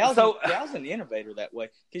 Yeah, and Cal's an innovator that way,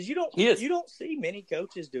 because you don't see many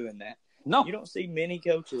coaches doing that. No, you don't see many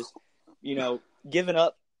coaches, giving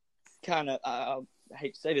up kind of. I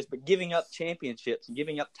hate to say this, but giving up championships and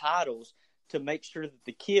giving up titles to make sure that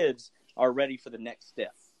the kids are ready for the next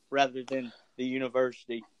step, rather than the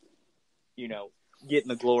university, getting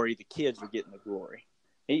the glory. The kids are getting the glory.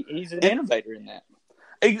 He's an innovator in that.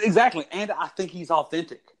 Exactly, and I think he's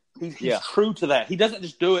authentic. He's true to that. He doesn't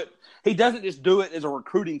just do it. He doesn't just do it as a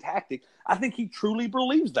recruiting tactic. I think he truly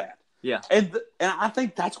believes that. Yeah, and I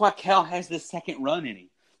think that's why Cal has this second run in him.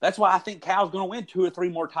 That's why I think Cal's going to win 2 or 3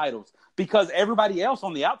 more titles, because everybody else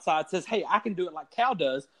on the outside says, hey, I can do it like Cal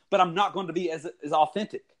does, but I'm not going to be as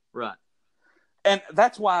authentic. Right. And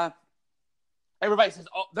that's why everybody says,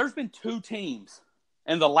 oh, there's been 2 teams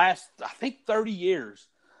in the last, I think, 30 years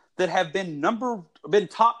that have been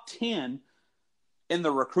top 10 in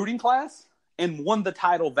the recruiting class and won the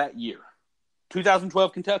title that year.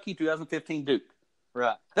 2012 Kentucky, 2015 Duke.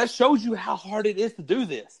 Right. That shows you how hard it is to do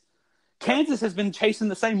this. Kansas has been chasing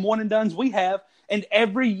the same one-and-dones we have, and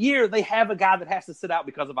every year they have a guy that has to sit out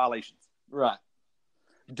because of violations. Right.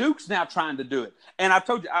 Duke's now trying to do it. And I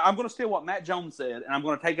told you, I'm going to steal what Matt Jones said, and I'm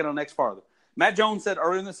going to take it a next farther. Matt Jones said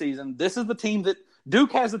earlier in the season, this is the team that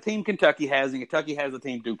Duke has the team Kentucky has, and Kentucky has the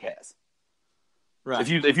team Duke has. Right.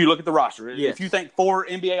 If you look at the roster, if you think 4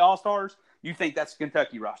 NBA All-Stars, you think that's the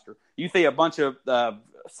Kentucky roster. You think a bunch of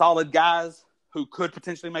solid guys who could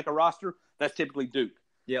potentially make a roster, that's typically Duke.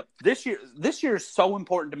 Yep. This year is so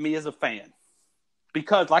important to me as a fan,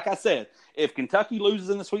 because, like I said, if Kentucky loses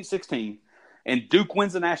in the Sweet 16 and Duke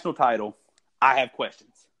wins the national title, I have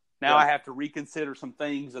questions. Now I have to reconsider some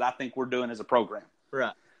things that I think we're doing as a program.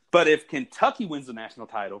 Right. But if Kentucky wins the national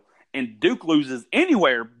title and Duke loses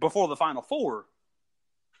anywhere before the Final Four,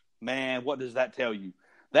 man, what does that tell you?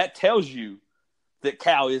 That tells you that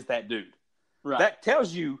Cal is that dude. Right. That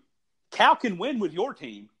tells you Cal can win with your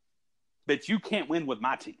team, but you can't win with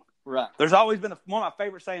my team. Right. There's always been one of my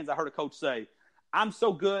favorite sayings I heard a coach say, I'm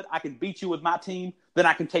so good I can beat you with my team, then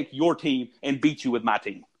I can take your team and beat you with my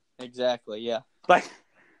team. Exactly, yeah. Like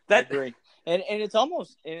that. I agree. And it's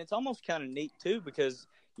almost kind of neat too, because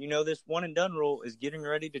this one and done rule is getting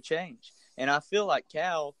ready to change. And I feel like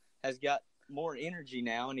Cal has got more energy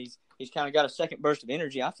now, and he's kind of got a second burst of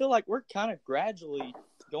energy. I feel like we're kind of gradually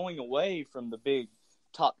going away from the big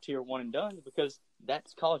top tier one and done, because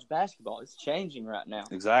that's college basketball. It's changing right now.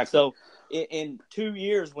 Exactly. So in 2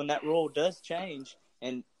 years, when that rule does change,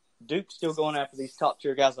 and Duke's still going after these top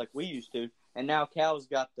tier guys like we used to, and now Cal's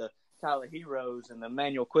got the Tyler Heroes and the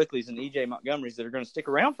Emmanuel Quickleys and EJ Montgomerys that are going to stick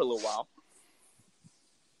around for a little while.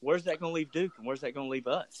 Where's that going to leave Duke, and where's that going to leave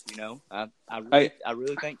us? I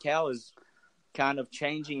really think Cal is kind of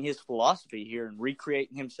changing his philosophy here and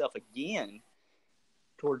recreating himself again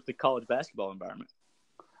towards the college basketball environment.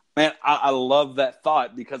 Man, I love that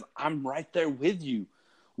thought, because I'm right there with you.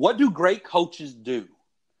 What do great coaches do?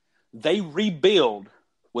 They rebuild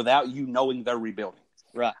without you knowing they're rebuilding.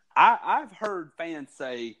 Right. I've heard fans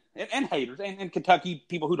say, and haters, and Kentucky,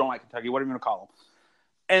 people who don't like Kentucky, whatever you want to call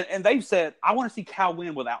them, and they've said, I want to see Cal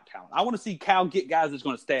win without talent. I want to see Cal get guys that's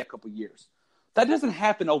going to stay a couple years. That doesn't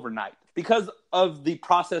happen overnight because of the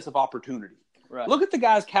process of opportunity. Right. Look at the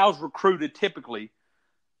guys Cal's recruited typically,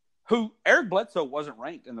 who Eric Bledsoe wasn't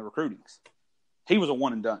ranked in the recruitings. He was a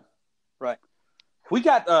one and done. Right. We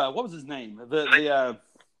got, what was his name? The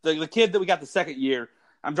kid that we got the second year,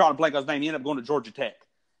 I'm drawing a blank on his name. He ended up going to Georgia Tech.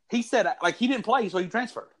 He said, he didn't play, so he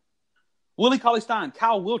transferred. Willie Cauley-Stein,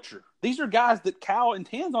 Kyle Wiltshire. These are guys that Cal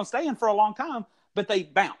intends on staying for a long time, but they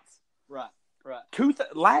bounce. Right.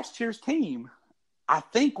 Last year's team, I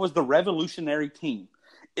think, was the revolutionary team.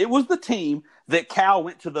 It was the team that Cal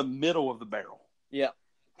went to the middle of the barrel. Yeah.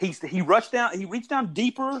 He reached down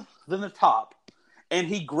deeper than the top, and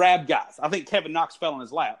he grabbed guys. I think Kevin Knox fell in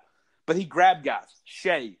his lap, but he grabbed guys.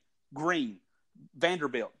 Shea, Green,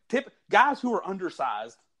 Vanderbilt. Guys who are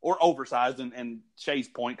undersized or oversized, and Shea's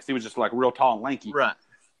point, because he was just real tall and lanky. Right.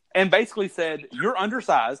 And basically said, you're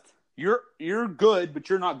undersized, you're good, but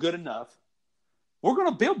you're not good enough. We're going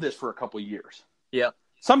to build this for a couple of years. Yeah.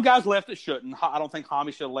 Some guys left that shouldn't. I don't think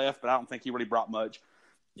Hami should have left, but I don't think he really brought much.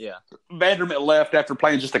 Yeah. Vanderbilt left after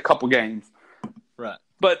playing just a couple games. Right.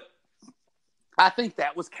 But I think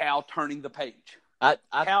that was Cal turning the page. I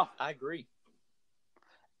agree.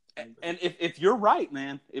 And if you're right,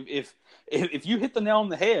 man, if you hit the nail on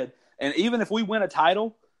the head, and even if we win a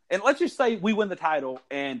title, and let's just say we win the title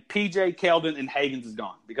and PJ, Keldon, and Higgins is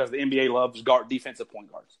gone because the NBA loves defensive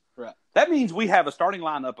point guards. Right. That means we have a starting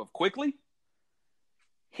lineup of Quickly,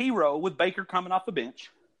 Hero with Baker coming off the bench.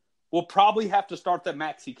 We'll probably have to start that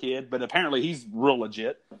Maxey kid, but apparently he's real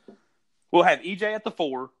legit. We'll have EJ at the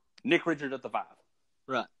 4, Nick Richards at the 5.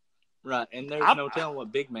 Right. And there's no telling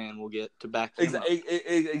what big man will get to back him up.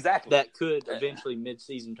 Exactly. That could eventually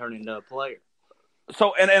mid-season turn into a player.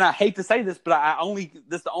 So, and I hate to say this, but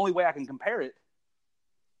this is the only way I can compare it.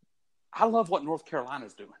 I love what North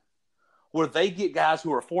Carolina's doing, where they get guys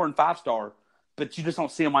who are 4 and 5 star, but you just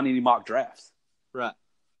don't see them on any mock drafts. Right.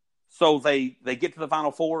 So they get to the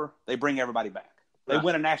Final Four, they bring everybody back. They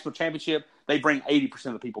win a national championship, they bring 80%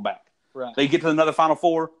 of the people back. Right. They get to another Final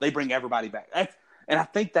Four, they bring everybody back. And I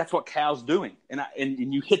think that's what Cal's doing. And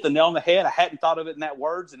you hit the nail on the head. I hadn't thought of it in that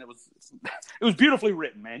words, and it was beautifully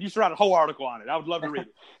written, man. You should write a whole article on it. I would love to read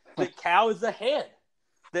it. That Cal is ahead.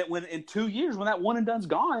 That when in 2 years, when that one and done's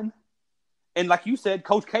gone, and like you said,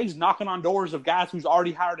 Coach K's knocking on doors of guys who's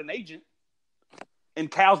already hired an agent, and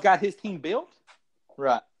Cal's got his team built.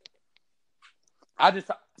 Right. That's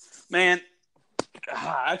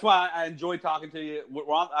why I enjoy talking to you.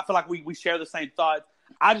 I feel like we share the same thoughts.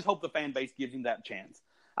 I just hope the fan base gives him that chance.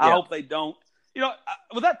 I hope they don't.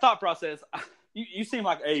 With that thought process, you seem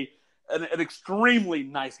like an extremely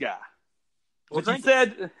nice guy. Well,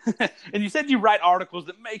 you said you write articles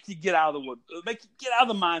that make you get out of the wood, make you get out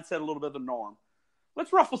of the mindset a little bit of the norm.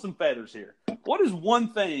 Let's ruffle some feathers here. What is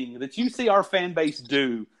one thing that you see our fan base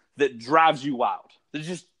do that drives you wild? That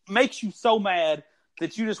just makes you so mad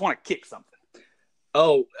that you just want to kick something?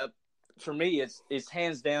 Oh, for me, it's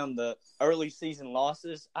hands down the early season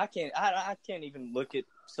losses. I can't even look at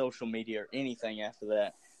social media or anything after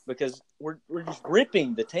that, because we're just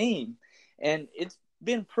ripping the team, and it's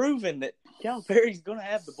been proven that Cal Berry's going to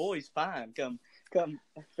have the boys fine come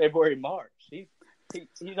February, March.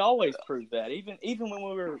 He's always proved that. Even when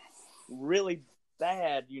we were really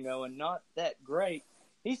bad, and not that great,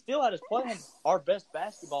 he still had us playing our best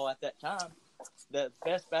basketball at that time, the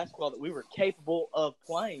best basketball that we were capable of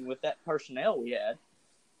playing with that personnel we had.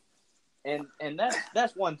 And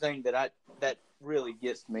that's one thing that really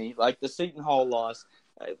gets me. Like the Seton Hall loss.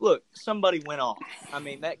 Look, somebody went off. I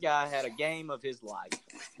mean, that guy had a game of his life.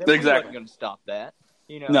 We weren't going to stop that.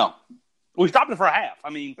 No, we stopped it for a half.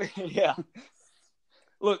 I mean, yeah.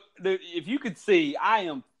 Look, if you could see, I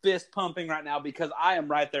am fist pumping right now because I am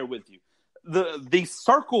right there with you. The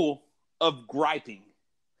circle of griping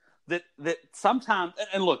that sometimes,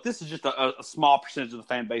 and look, this is just a small percentage of the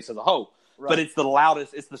fan base as a whole, right. But it's the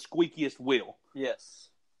loudest, it's the squeakiest wheel. Yes.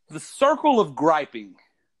 The circle of griping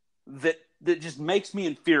that just makes me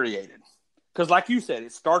infuriated. Because like you said,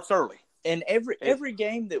 it starts early. And every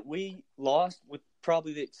game that we lost, with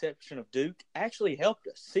probably the exception of Duke, actually helped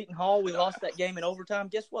us. Seton Hall, we lost that game in overtime.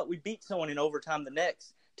 Guess what? We beat someone in overtime the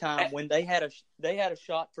next time when they had a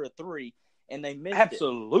shot for a three and they missed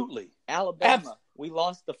Absolutely. it. Alabama, we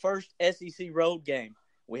lost the first SEC road game.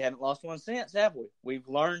 We haven't lost one since, have we? We've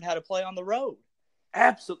learned how to play on the road.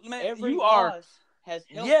 Absolutely. Man, every loss has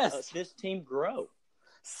helped this team grow.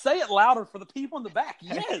 Say it louder for the people in the back.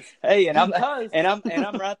 Yes. Hey, and I'm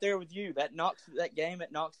right there with you. That game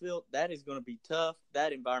at Knoxville, that is going to be tough.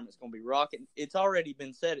 That environment's going to be rocking. It's already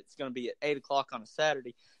been said it's going to be at 8:00 on a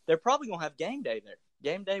Saturday. They're probably going to have game day there.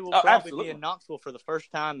 Game day will probably absolutely. be in Knoxville for the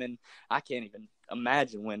first time, and I can't even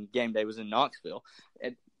imagine when game day was in Knoxville.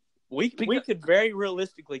 And we could very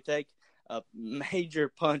realistically take a major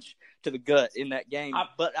punch to the gut in that game,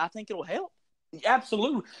 but I think it'll help.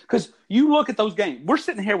 Absolutely. Because you look at those games. We're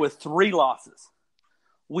sitting here with 3 losses.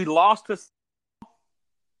 We lost to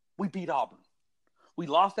 – we beat Auburn. We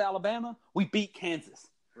lost to Alabama. We beat Kansas.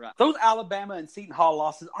 Right. Those Alabama and Seton Hall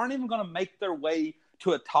losses aren't even going to make their way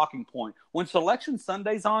to a talking point. When Selection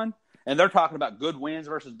Sunday's on and they're talking about good wins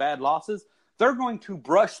versus bad losses, they're going to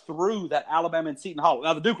brush through that Alabama and Seton Hall.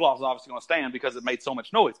 Now, the Duke loss is obviously going to stand because it made so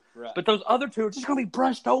much noise. Right. But those other two are just going to be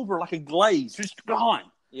brushed over like a glaze, just gone.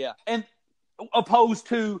 Yeah. And opposed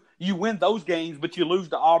to you win those games, but you lose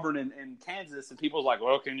to Auburn and Kansas, and people's like,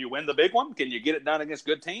 well, can you win the big one? Can you get it done against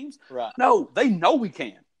good teams? Right. No, they know we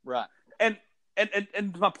can. Right. And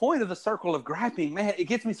my point of the circle of griping, man, it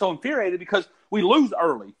gets me so infuriated because we lose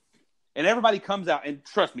early, and everybody comes out, and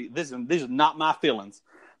trust me, these are not my feelings,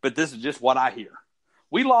 but this is just what I hear.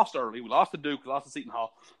 We lost early. We lost to Duke. We lost to Seton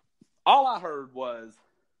Hall. All I heard was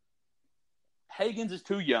Hagens is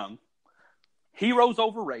too young. Hero's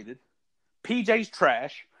overrated. PJ's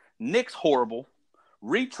trash. Nick's horrible.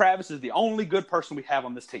 Reed Travis is the only good person we have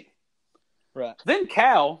on this team. Right. Then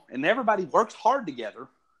Cal and everybody works hard together.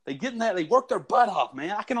 They get in that. They work their butt off,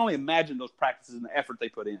 man. I can only imagine those practices and the effort they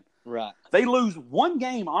put in. Right. They lose one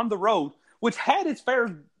game on the road, which had its fair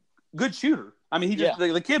good shooter. I mean,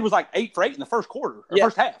 the kid was like 8 for 8 in the first quarter, or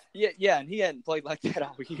first half. Yeah, and he hadn't played like that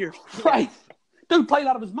all year. Right. Dude played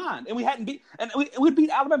out of his mind, and we beat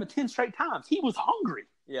Alabama 10 straight times. He was hungry.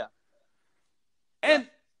 Yeah. And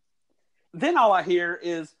then all I hear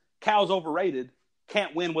is Cal's overrated,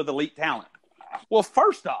 can't win with elite talent. Well,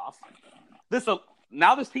 first off, this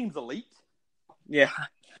team's elite. Yeah.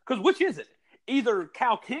 Because which is it? Either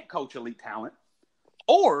Cal can't coach elite talent,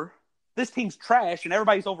 or this team's trash and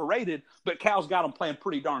everybody's overrated, but Cal's got them playing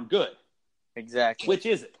pretty darn good. Exactly. Which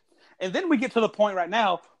is it? And then we get to the point right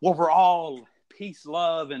now where we're all peace,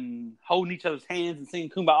 love, and holding each other's hands and singing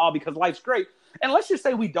Kumbaya because life's great. And let's just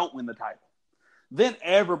say we don't win the title. Then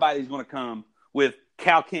everybody's going to come with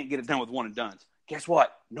Cal can't get it done with one and dones. Guess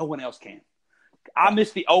what? No one else can. I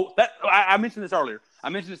miss the old. I mentioned this earlier. I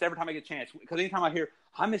mention this every time I get a chance because anytime I hear,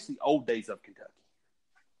 I miss the old days of Kentucky.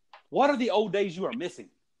 What are the old days you are missing?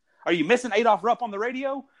 Are you missing Adolph Rupp on the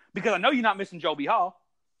radio? Because I know you're not missing Joby Hall.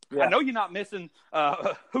 Yeah. I know you're not missing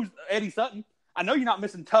who's Eddie Sutton. I know you're not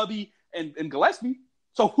missing Tubby and Gillespie.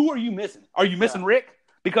 So who are you missing? Are you missing Rick?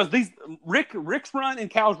 Because Rick's run and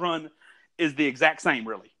Cal's run is the exact same,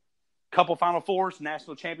 really. Couple Final Fours,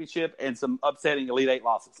 national championship, and some upsetting Elite Eight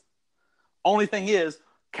losses. Only thing is,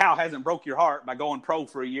 Cal hasn't broke your heart by going pro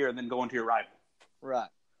for a year and then going to your rival. Right.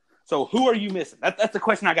 So who are you missing? That's the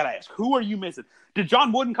question I got to ask. Who are you missing? Did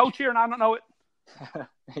John Wooden coach here and I don't know it?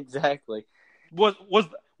 Exactly. Was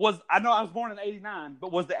I know I was born in '89,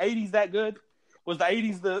 but was the '80s that good? Was the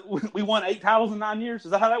 '80s we won 8 titles in 9 years?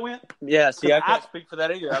 Is that how that went? Yeah. See, I can't speak for that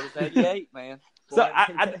either. I was '88, man. So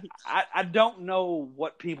I don't know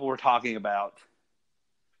what people were talking about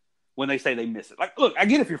when they say they miss it. Like, look, I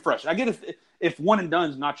get if you're fresh. I get if one and done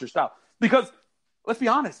is not your style. Because let's be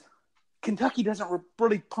honest, Kentucky doesn't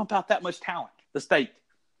really pump out that much talent. The state,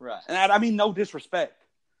 right? And I mean no disrespect,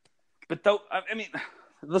 but though I mean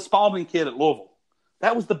the Spalding kid at Louisville,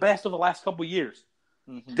 That was the best of the last couple of years.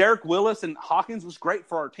 Mm-hmm. Derek Willis and Hawkins was great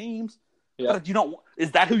for our teams. Yeah. But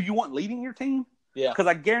is that who you want leading your team? Yeah. Because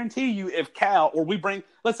I guarantee you, if Cal or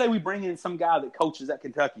let's say we bring in some guy that coaches at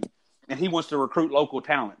Kentucky and he wants to recruit local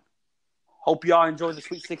talent. Hope y'all enjoy the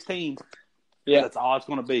Sweet 16. Yeah. That's all it's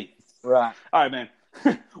going to be. Right. All right, man.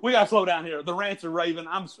 We got to slow down here. The rants are raving.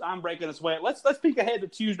 I'm breaking a sweat. Let's peek ahead to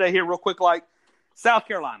Tuesday here real quick. Like South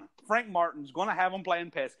Carolina, Frank Martin's going to have them playing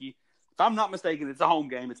pesky. If I'm not mistaken, it's a home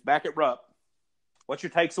game. It's back at Rupp. What's your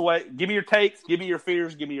takes away? Give me your takes. Give me your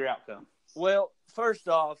fears. Give me your outcome. Well, first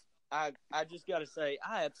off, I just got to say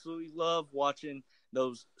I absolutely love watching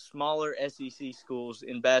those smaller SEC schools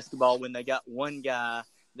in basketball when they got one guy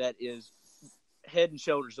that is head and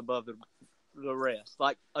shoulders above the rest,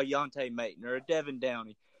 like a Yonte Maton or a Devin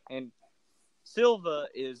Downey. And Silva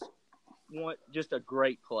is just a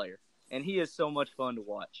great player, and he is so much fun to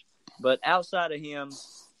watch. But outside of him,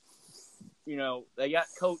 you know, they got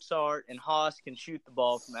Coatsart and Haas can shoot the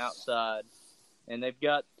ball from outside, and they've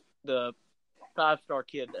got the five-star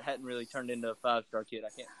kid that hadn't really turned into a five-star kid. I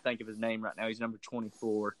can't think of his name right now. He's number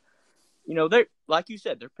 24. You know, they're like you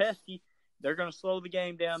said, they're pesky. They're going to slow the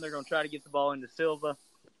game down. They're going to try to get the ball into Silva.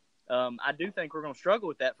 I do think we're going to struggle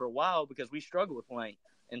with that for a while because we struggle with length,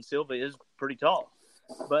 and Silva is pretty tall.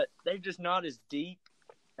 But they're just not as deep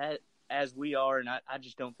as we are, and I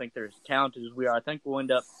just don't think they're as talented as we are. I think we'll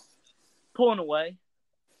end up pulling away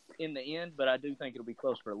in the end, but I do think it'll be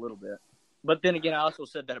close for a little bit. But then again, I also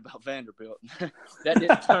said that about Vanderbilt. that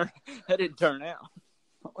didn't turn out.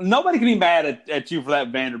 Nobody can be mad at you for that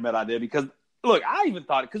Vanderbilt idea because, look, I even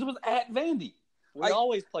thought it because it was at Vandy. We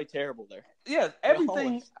always play terrible there. Yeah,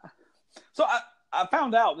 everything. So I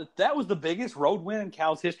found out that was the biggest road win in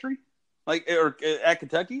Cal's history, or at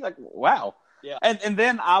Kentucky. Like, wow. Yeah. And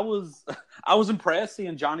then I was impressed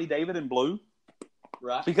seeing Johnny David in blue.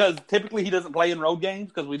 Right. Because typically he doesn't play in road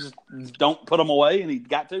games because we just don't put him away, and he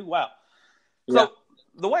got to. Wow. Yeah. So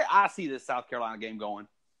the way I see this South Carolina game going,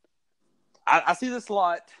 I see this a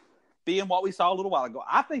lot being what we saw a little while ago.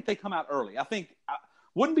 I think they come out early. I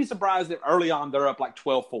wouldn't be surprised if early on they're up like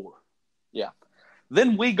 12-4. Yeah.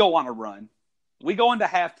 Then we go on a run. We go into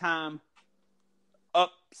halftime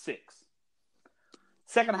up 6.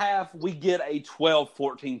 Second half, we get a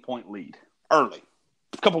 12-14 point lead early.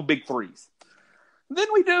 A couple big threes. Then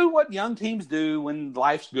we do what young teams do when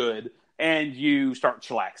life's good, and you start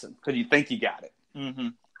chillaxing because you think you got it. Mm-hmm.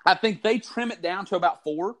 I think they trim it down to about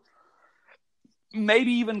 4,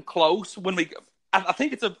 maybe even close. I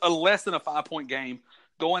think it's a less than a 5-point game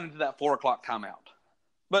going into that 4 o'clock timeout.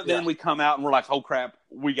 But then we come out and we're like, oh crap,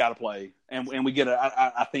 we got to play, and we get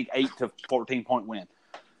I think 8 to 14 point win.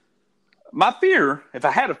 My fear, if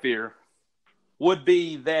I had a fear, would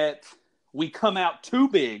be that we come out too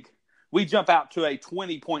big. We jump out to a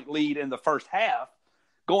 20-point lead in the first half.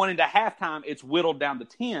 Going into halftime, it's whittled down to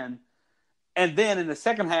 10. And then in the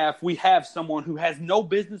second half, we have someone who has no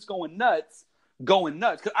business going nuts.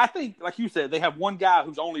 Because I think, like you said, they have one guy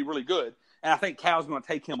who's only really good, and I think Cal's going to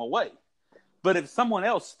take him away. But if someone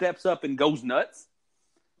else steps up and goes nuts,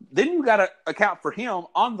 then you got to account for him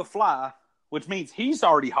on the fly, which means he's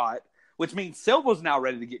already hot, which means Silva's now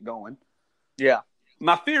ready to get going. Yeah.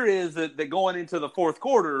 My fear is that going into the fourth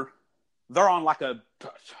quarter, they're on like a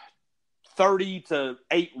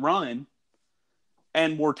 30-8 run,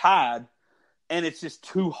 and we're tied, and it's just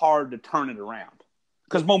too hard to turn it around.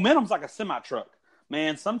 Because momentum's like a semi-truck.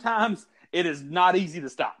 Man, sometimes it is not easy to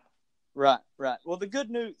stop. Right. Well, the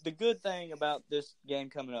good thing about this game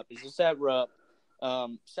coming up is it's at Rupp.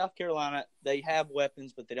 South Carolina, they have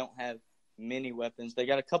weapons, but they don't have many weapons. They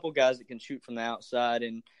got a couple guys that can shoot from the outside,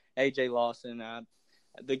 and A.J. Lawson.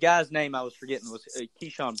 The guy's name I was forgetting was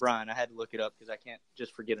Keyshawn Bryan. I had to look it up because I can't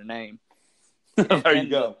just forget a name. There you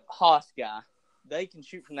go. The Haas guy. They can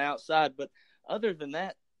shoot from the outside, but other than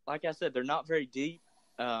that, like I said, they're not very deep.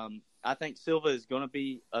 I think Silva is going to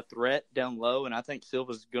be a threat down low, and I think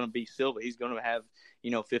Silva's going to be Silva. He's going to have,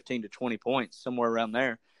 15 to 20 points, somewhere around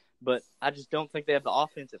there. But I just don't think they have the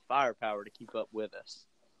offensive firepower to keep up with us.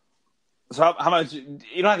 So how much – you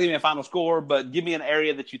don't have to give me a final score, but give me an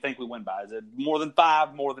area that you think we win by. Is it more than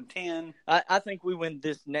 5, more than 10? I think we win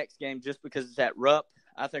this next game just because it's at Rupp.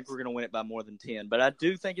 I think we're going to win it by more than 10. But I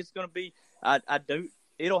do think it's going to be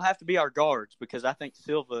 – it'll have to be our guards because I think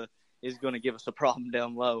Silva is going to give us a problem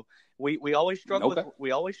down low. We always struggle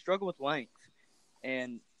with length,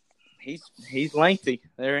 and he's lengthy.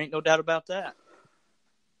 There ain't no doubt about that.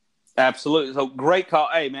 Absolutely. So great call.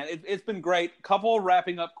 Hey, man, it's been great. Couple of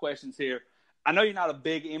wrapping up questions here. I know you're not a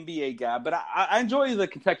big NBA guy, but I enjoy the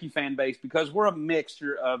Kentucky fan base because we're a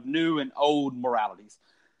mixture of new and old moralities.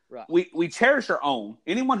 Right. We cherish our own.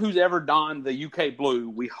 Anyone who's ever donned the UK blue,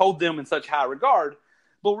 we hold them in such high regard,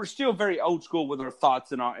 but we're still very old school with our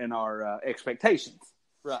thoughts and our expectations.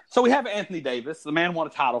 Right. So we have Anthony Davis. The man won a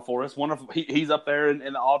title for us. He's up there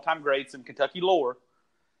in the all-time greats in Kentucky lore.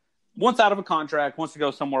 Wants out of a contract, wants to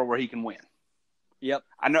go somewhere where he can win. Yep.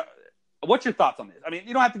 I know. What's your thoughts on this? I mean,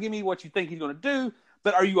 you don't have to give me what you think he's going to do,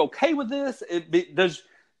 but are you okay with this?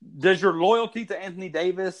 Does your loyalty to Anthony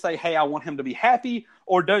Davis say, hey, I want him to be happy?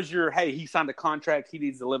 Or does hey, he signed a contract, he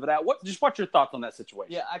needs to live it out? What's your thoughts on that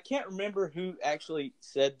situation? Yeah, I can't remember who actually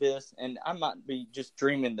said this, and I might be just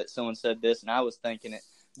dreaming that someone said this, and I was thinking it.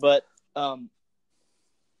 But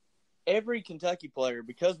every Kentucky player,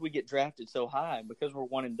 because we get drafted so high, because we're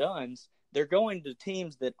one and dones, they're going to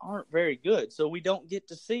teams that aren't very good. So we don't get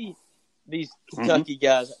to see these Kentucky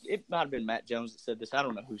guys. It might have been Matt Jones that said this. I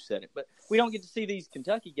don't know who said it. But we don't get to see these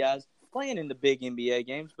Kentucky guys playing in the big NBA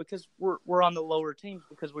games because we're on the lower teams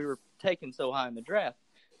because we were taken so high in the draft.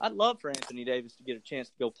 I'd love for Anthony Davis to get a chance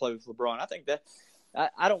to go play with LeBron. I think that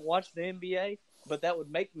I don't watch the NBA, but that would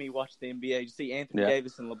make me watch the NBA to see Anthony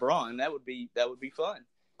Davis and LeBron. That would be fun.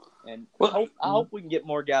 And I hope we can get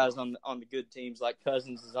more guys on the good teams like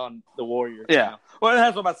Cousins is on the Warriors. Yeah. Now. Well,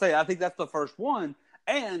 that's what I'm about to say. I think that's the first one.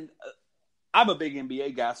 And I'm a big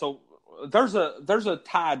NBA guy, so there's a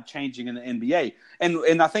tide changing in the NBA.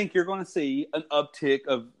 And I think you're going to see an uptick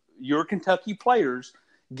of your Kentucky players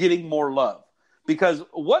getting more love. Because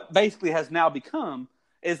what basically has now become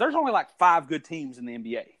is there's only like 5 good teams in the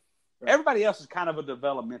NBA. Right. Everybody else is kind of a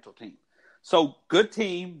developmental team. So good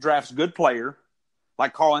team drafts good player,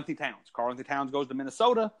 like Karl-Anthony Towns. Karl-Anthony Towns goes to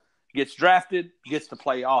Minnesota, gets drafted, gets to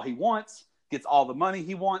play all he wants, gets all the money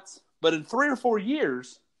he wants. But in 3 or 4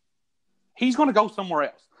 years, he's going to go somewhere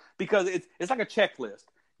else because it's like a checklist.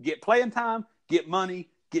 Get playing time, get money,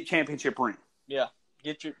 get championship ring. Yeah,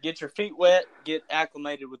 get your feet wet, get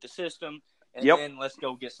acclimated with the system, and then let's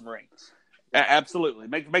go get some rings. Absolutely.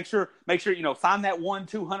 Make sure sign that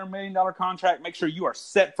 $200 million contract. Make sure you are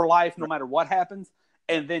set for life no matter what happens,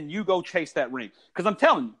 and then you go chase that ring. Because I'm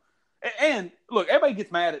telling you, and look, everybody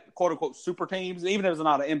gets mad at quote unquote super teams. Even if it's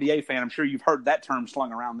not an NBA fan, I'm sure you've heard that term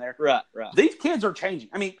slung around there. Right. These kids are changing.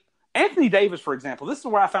 I mean, Anthony Davis, for example, this is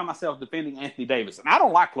where I found myself defending Anthony Davis. And I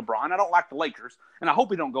don't like LeBron. I don't like the Lakers. And I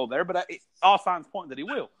hope he don't go there, but all signs point that he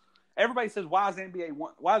will. Everybody says, why is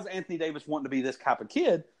Anthony Davis wanting to be this type of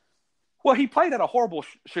kid? Well, he played at a horrible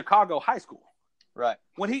Chicago high school. Right.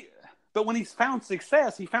 But when he's found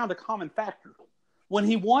success, he found a common factor. When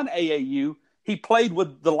he won AAU, he played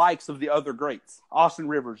with the likes of the other greats, Austin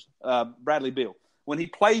Rivers, Bradley Beal. When he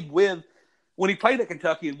played at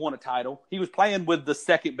Kentucky and won a title, he was playing with the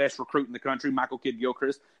second best recruit in the country, Michael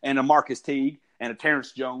Kidd-Gilchrist, and a Marcus Teague and a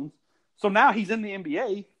Terrence Jones. So now he's in the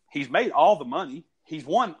NBA. He's made all the money. He's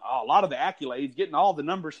won a lot of the accolades, getting all the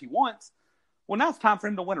numbers he wants. Well, now it's time for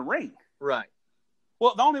him to win a ring. Right.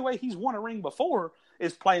 Well, the only way he's won a ring before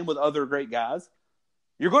is playing with other great guys.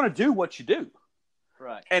 You're going to do what you do.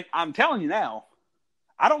 Right. And I'm telling you now,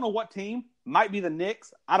 I don't know what team. Might be the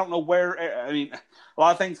Knicks. I don't know where. I mean, a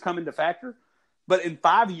lot of things come into factor. But in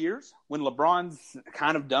 5 years, when LeBron's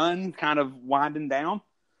kind of done, kind of winding down,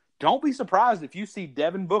 don't be surprised if you see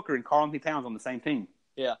Devin Booker and Karl-Anthony Towns on the same team.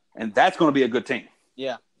 Yeah. And that's going to be a good team.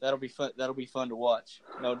 Yeah, that'll be fun. That'll be fun to watch,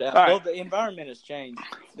 no doubt. Right. Well, the environment has changed.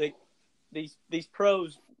 These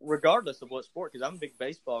pros, regardless of what sport, because I'm a big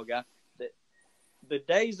baseball guy, the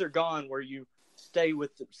days are gone where you stay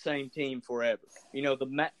with the same team forever. You know,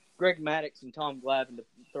 Greg Maddux and Tom Glavine, to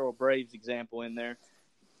throw a Braves example in there,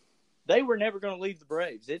 they were never going to leave the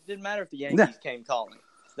Braves. It didn't matter if the Yankees came calling.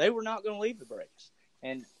 They were not going to leave the Braves.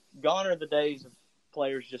 And gone are the days of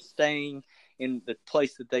players just staying in the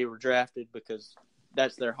place that they were drafted because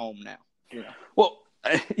that's their home now. You know? Well,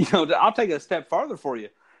 I'll take it a step farther for you.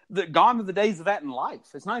 Gone are the days of that in life.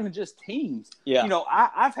 It's not even just teams. Yeah.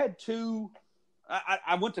 I've had 2 –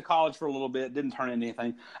 I went to college for a little bit, didn't turn into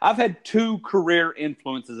anything. I've had 2 career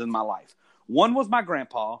influences in my life. One was my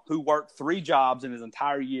grandpa, who worked 3 jobs in his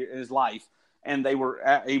entire year in his life, and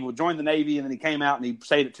he would join the Navy, and then he came out and he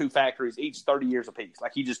stayed at 2 factories, each 30 years apiece.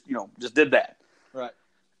 Like he just did that. Right.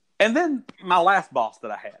 And then my last boss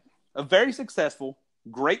that I had, a very successful,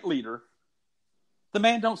 great leader. The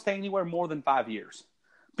man don't stay anywhere more than 5 years.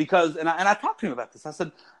 Because, and I talked to him about this. I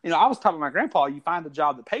said, I was talking to my grandpa, you find a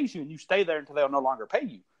job that pays you and you stay there until they'll no longer pay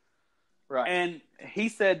you. Right. And he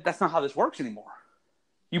said, that's not how this works anymore.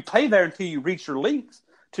 You play there until you reach your links,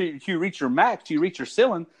 till you reach your max, till you reach your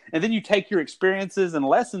ceiling, and then you take your experiences and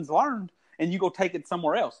lessons learned and you go take it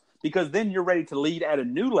somewhere else. Because then you're ready to lead at a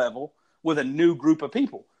new level with a new group of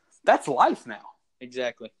people. That's life now.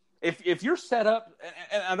 Exactly. If you're set up,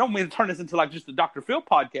 and I don't mean to turn this into like just a Dr. Phil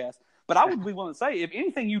podcast, but I would be willing to say, if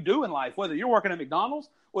anything you do in life, whether you're working at McDonald's,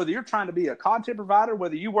 whether you're trying to be a content provider,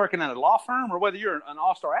 whether you're working at a law firm, or whether you're an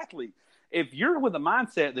all-star athlete, if you're with a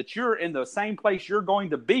mindset that you're in the same place you're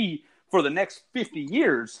going to be for the next 50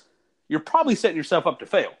 years, you're probably setting yourself up to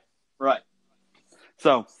fail. Right.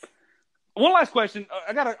 So, one last question.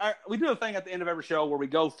 We do a thing at the end of every show where we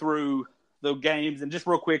go through the games, and just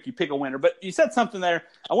real quick, you pick a winner. But you said something there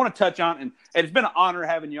I want to touch on, and it's been an honor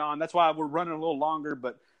having you on. That's why we're running a little longer,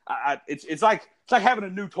 but it's like having a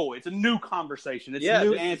new toy. It's a new conversation. It's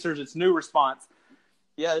new answers. It's new response.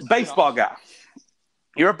 Yeah, baseball guy.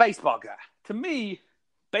 You're a baseball guy. To me,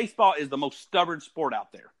 baseball is the most stubborn sport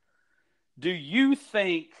out there. Do you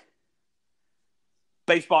think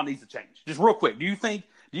baseball needs to change? Just real quick. Do you think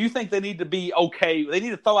they need to be okay? They need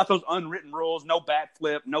to throw out those unwritten rules, no bat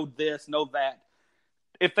flip, no this, no that,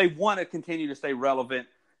 if they want to continue to stay relevant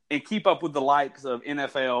and keep up with the likes of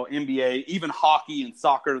NFL, NBA, even hockey and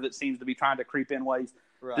soccer that seems to be trying to creep in ways.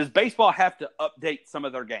 Right. Does baseball have to update some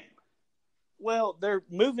of their game? Well, they're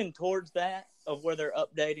moving towards that of where they're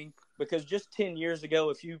updating, because just 10 years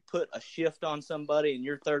ago, if you put a shift on somebody and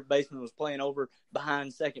your third baseman was playing over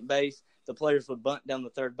behind second base, the players would bunt down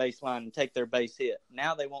the third base line and take their base hit.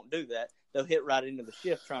 Now they won't do that. They'll hit right into the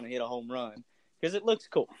shift trying to hit a home run because it looks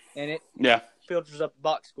cool and it filters up the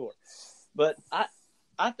box score. But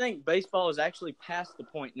I think baseball is actually past the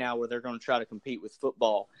point now where they're going to try to compete with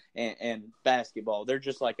football and basketball. They're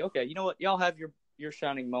just like, okay, you know what? Y'all have your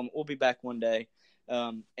shining moment. We'll be back one day.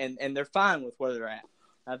 And they're fine with where they're at.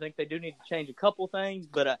 I think they do need to change a couple things,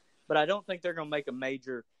 but I don't think they're going to make a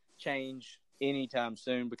major change anytime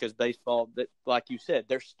soon, because baseball, that, like you said,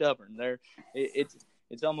 they're stubborn.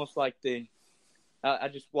 It's almost like I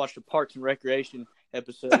just watched a Parks and Recreation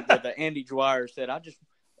episode where the Andy Dwyer said,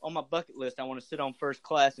 on my bucket list, I want to sit on first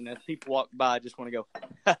class, and as people walk by, I just want to go,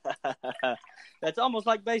 That's almost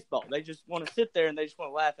like baseball. They just want to sit there and they just want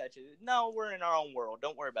to laugh at you. No, we're in our own world.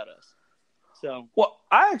 Don't worry about us. So, well,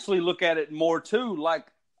 I actually look at it more too like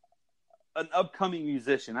an upcoming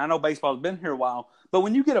musician. I know baseball's been here a while, but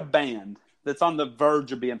when you get a band that's on the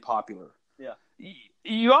verge of being popular,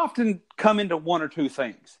 you often come into one or two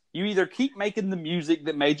things. You either keep making the music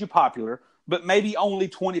that made you popular, but maybe only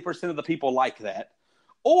 20% of the people like that,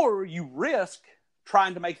 or you risk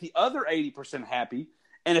trying to make the other 80% happy.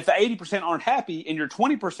 And if the 80% aren't happy and your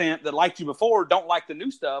 20% that liked you before don't like the new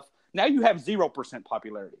stuff, now you have 0%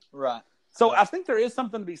 popularity. Right. So I think there is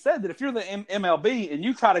something to be said that if you're the MLB and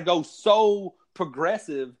you try to go so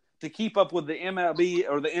progressive to keep up with the MLB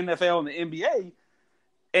or the NFL and the NBA,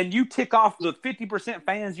 and you tick off the 50%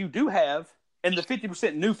 fans you do have and the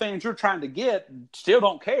 50% new fans you're trying to get still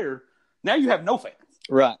don't care, now you have no fans.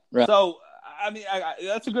 Right. So, I mean,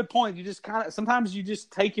 that's a good point. You just sometimes you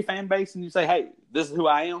just take your fan base and you say, hey, this is who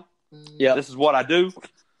I am. Yeah. This is what I do.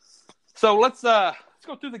 So let's go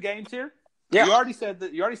through the games here. Yeah. You already said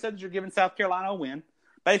that you're giving South Carolina a win.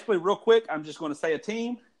 Basically, real quick, I'm just going to say a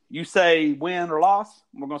team. You say win or loss.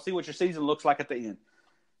 We're going to see what your season looks like at the end.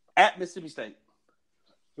 At Mississippi State.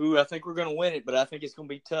 Ooh, I think we're going to win it, but I think it's going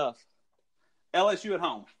to be tough. LSU at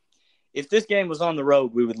home. If this game was on the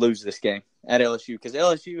road, we would lose this game at LSU, because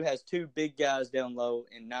LSU has two big guys down low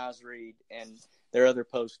in Nas Reed and their other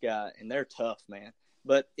post guy, and they're tough, man.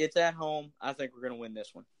 But it's at home. I think we're going to win this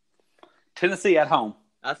one. Tennessee at home.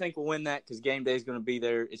 I think we'll win that because game day is going to be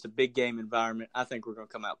there. It's a big game environment. I think we're going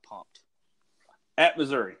to come out pumped. At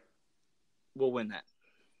Missouri. We'll win that.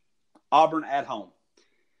 Auburn at home.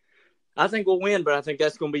 I think we'll win, but I think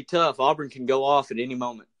that's going to be tough. Auburn can go off at any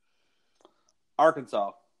moment.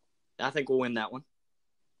 Arkansas. I think we'll win that one.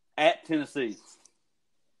 At Tennessee.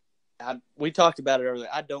 We talked about it earlier.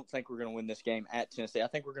 I don't think we're going to win this game at Tennessee. I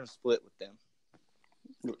think we're going to split with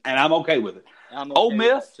them. And I'm okay with it. I'm okay Ole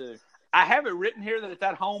Miss, too. I have it written here that it's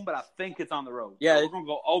at home, but I think it's on the road. Yeah, so we're going to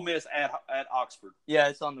go Ole Miss at Oxford. Yeah,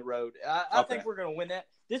 it's on the road. I think we're going to win that.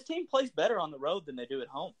 This team plays better on the road than they do at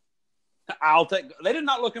home. They did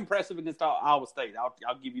not look impressive against Iowa State.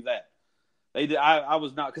 I'll give you that. They did. I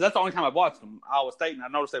was not, because that's the only time I've watched them, Iowa State, and I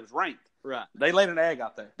noticed they was ranked. Right. They laid an egg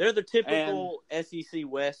out there. They're the typical SEC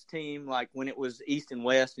West team, like when it was East and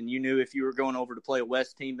West, and you knew if you were going over to play a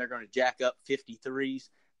West team, they're going to jack up 53s.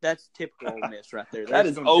 That's typical Ole Miss right there. That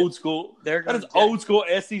is old school. That is old school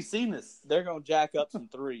SEC-ness. They're going to jack up some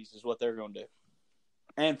threes is what they're going to do.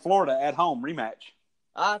 And Florida at home, rematch.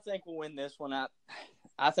 I think we'll win this one.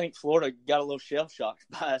 I think Florida got a little shell-shocked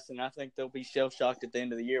by us, and I think they'll be shell-shocked at the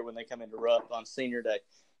end of the year when they come into Rupp on Senior Day,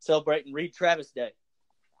 celebrating Reed Travis Day.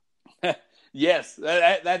 Yes,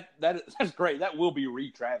 that's great. That will be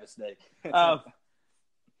Reed Travis Day. Because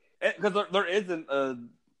there isn't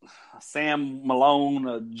Sam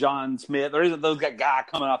Malone, John Smith. There isn't those guy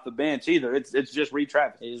coming off the bench either. It's just Reed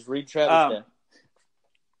Travis. It is Reed Travis.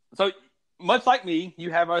 So much like me,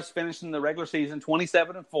 you have us finishing the regular season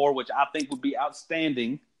 27-4, which I think would be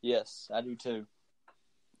outstanding. Yes, I do too.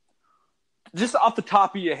 Just off the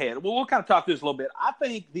top of your head, we'll kind of talk through this a little bit. I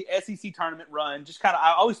think the SEC tournament run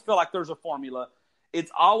I always feel like there's a formula.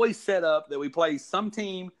 It's always set up that we play some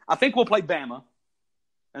team. I think we'll play Bama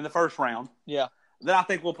in the first round. Yeah. Then I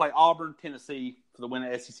think we'll play Auburn, Tennessee for the win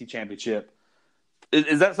of the SEC championship.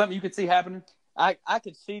 Is that something you could see happening? I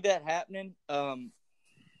could see that happening.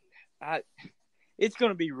 It's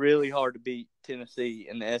going to be really hard to beat Tennessee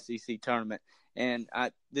in the SEC tournament. And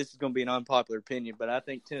this is going to be an unpopular opinion, but I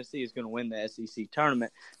think Tennessee is going to win the SEC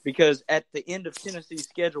tournament because at the end of Tennessee's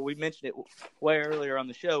schedule, we mentioned it way earlier on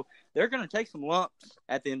the show, they're going to take some lumps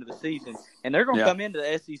at the end of the season, and they're going to come into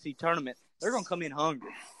the SEC tournament. They're going to come in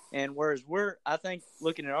hungry. And whereas I think,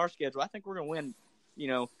 looking at our schedule, I think we're going to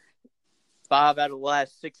win, 5 out of the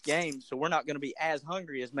last 6 games, so we're not going to be as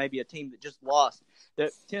hungry as maybe a team that just lost.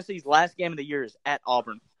 Tennessee's last game of the year is at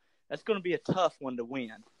Auburn. That's going to be a tough one to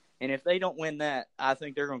win. And if they don't win that, I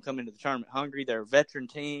think they're going to come into the tournament hungry. They're a veteran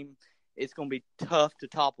team. It's going to be tough to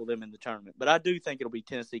topple them in the tournament. But I do think it'll be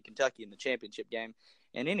Tennessee-Kentucky in the championship game,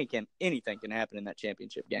 and anything can happen in that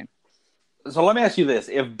championship game. So let me ask you this.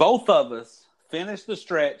 If both of us finish the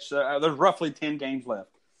stretch, there's roughly 10 games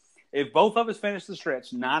left. If both of us finish the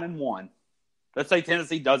stretch 9-1, let's say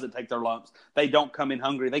Tennessee doesn't take their lumps. They don't come in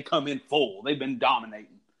hungry. They come in full. They've been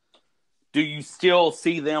dominating. Do you still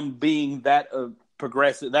see them being that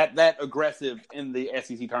progressive, that aggressive in the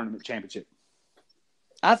SEC tournament championship?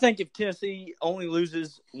 I think if Tennessee only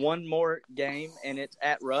loses one more game and it's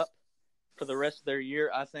at Rupp for the rest of their year,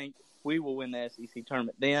 I think we will win the SEC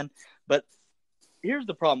tournament then. But here's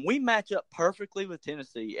the problem: we match up perfectly with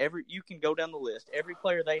Tennessee. You can go down the list. Every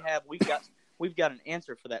player they have, we've got an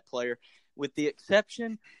answer for that player, with the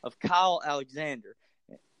exception of Kyle Alexander,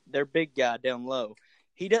 their big guy down low.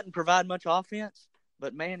 He doesn't provide much offense,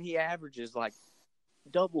 but man, he averages like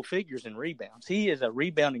double figures in rebounds. He is a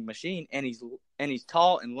rebounding machine, and he's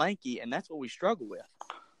tall and lanky, and that's what we struggle with.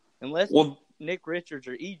 Unless Nick Richards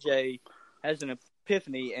or EJ has an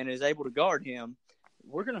epiphany and is able to guard him,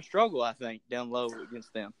 we're going to struggle, I think, down low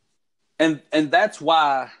against them. And that's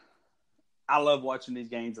why I love watching these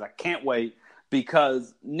games, and I can't wait,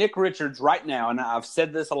 because Nick Richards right now, and I've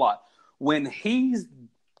said this a lot, when he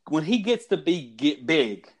gets to get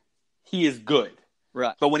big, he is good.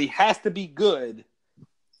 Right. But when he has to be good,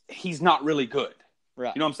 he's not really good.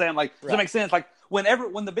 Right. You know what I'm saying? Like, does that make sense? Like, when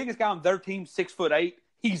the biggest guy on their team 6'8",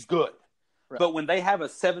 he's good. Right. But when they have a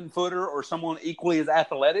 7-footer or someone equally as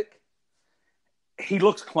athletic, he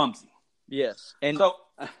looks clumsy. Yes. And so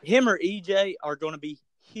him or EJ are going to be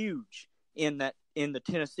huge in the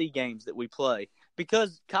Tennessee games that we play,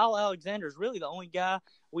 because Kyle Alexander is really the only guy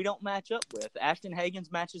we don't match up with. Ashton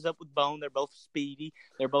Hagans matches up with Bone. They're both speedy.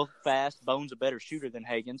 They're both fast. Bone's a better shooter than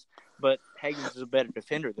Hagans, but Hagans is a better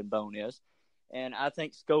defender than Bone is. And I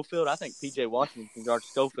think P.J. Washington can guard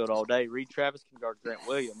Schofield all day. Reed Travis can guard Grant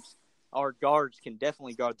Williams. Our guards can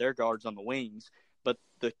definitely guard their guards on the wings. But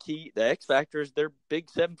the X factor is their big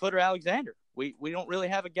 7-footer Alexander. We don't really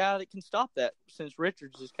have a guy that can stop that, since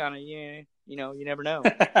Richards is kind of, you never know.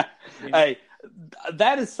 Hey,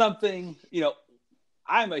 that is something,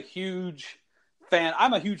 I'm a huge fan.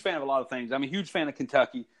 I'm a huge fan of a lot of things. I'm a huge fan of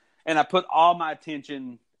Kentucky, and I put all my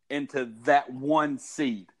attention into that one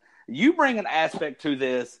seed. You bring an aspect to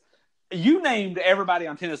this. You named everybody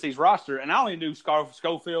on Tennessee's roster, and I only knew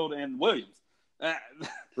Schofield and Williams.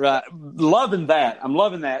 Right. Loving that. I'm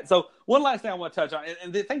loving that. So one last thing I want to touch on,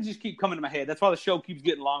 and the things just keep coming to my head. That's why the show keeps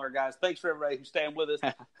getting longer, guys. Thanks for everybody who's staying with us.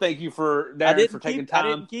 Thank you for Derrin for taking time. I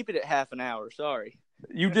didn't keep it at half an hour. Sorry.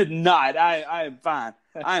 You did not. I am fine.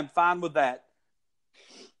 I am fine with that.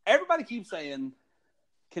 Everybody keeps saying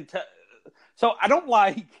Kentucky. So I don't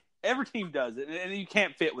like – every team does it, and you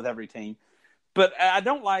can't fit with every team. But I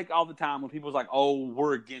don't like all the time when people's like, oh,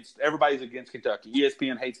 everybody's against Kentucky.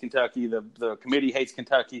 ESPN hates Kentucky. The committee hates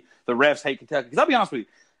Kentucky. The refs hate Kentucky. Because I'll be honest with you,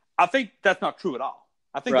 I think that's not true at all.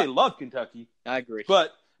 I think they love Kentucky. I agree.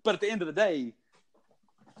 But at the end of the day,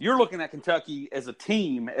 you're looking at Kentucky as a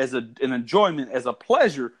team, as an enjoyment, as a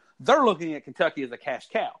pleasure. They're looking at Kentucky as a cash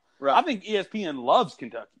cow. Right. I think ESPN loves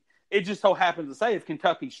Kentucky. It just so happens to say if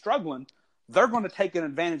Kentucky's struggling, they're going to take an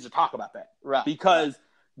advantage to talk about that. Right. Because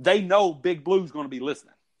they know Big Blue's going to be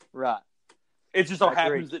listening. Right. It just so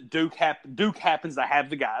happens that Duke happens to have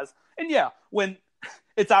the guys. And when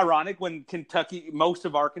it's ironic when most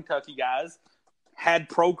of our Kentucky guys had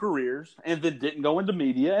pro careers and then didn't go into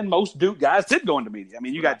media, and most Duke guys did go into media. I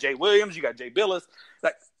mean, you got Jay Williams, you got Jay Billis.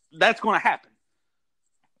 Like, that's going to happen.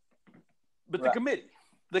 But Right.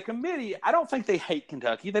 the committee, I don't think they hate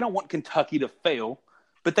Kentucky. They don't want Kentucky to fail,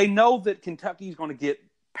 but they know that Kentucky is going to get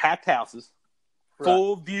packed houses,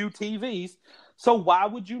 full view TVs. So why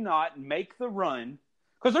would you not make the run?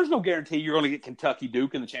 Because there's no guarantee you're going to get Kentucky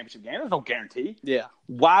Duke in the championship game. There's no guarantee. Yeah.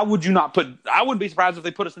 Why would you not put? I wouldn't be surprised if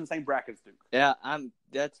they put us in the same bracket as Duke. Yeah,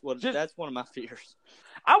 that's one of my fears.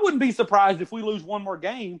 I wouldn't be surprised if we lose one more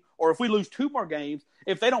game or if we lose two more games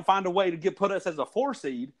if they don't find a way to put us as a 4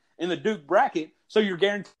 seed in the Duke bracket, so you're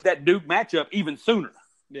guaranteed that Duke matchup even sooner.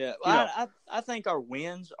 Yeah, I think our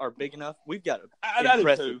wins are big enough. We've got an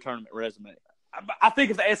impressive tournament resume. I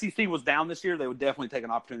think if the SEC was down this year, they would definitely take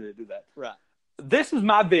an opportunity to do that. Right. This is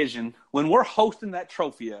my vision when we're hosting that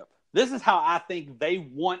trophy up. This is how I think they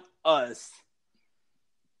want us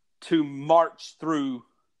to march through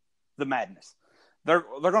the madness. They're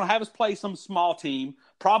going to have us play some small team,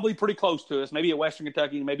 probably pretty close to us, maybe a Western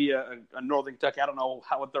Kentucky, maybe a Northern Kentucky. I don't know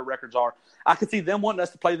what their records are. I could see them wanting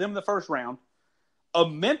us to play them in the first round.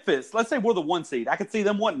 Memphis, let's say we're the 1 seed. I could see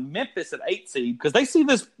them wanting Memphis at 8 seed because they see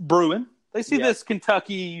this brewing. They see this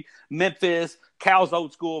Kentucky, Memphis, Cal's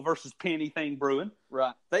old school versus Penny thing brewing.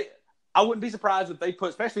 Right. I wouldn't be surprised if they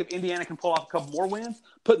put, especially if Indiana can pull off a couple more wins,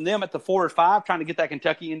 putting them at the 4 or 5, trying to get that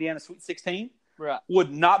Kentucky-Indiana Sweet 16. Right. Would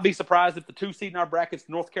not be surprised if the 2 seed in our brackets,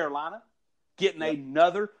 North Carolina, getting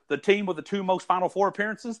the team with the 2 most Final Four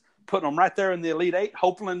appearances, putting them right there in the Elite 8,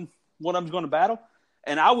 hoping one of them's going to battle.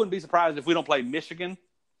 And I wouldn't be surprised if we don't play Michigan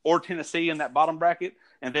or Tennessee in that bottom bracket,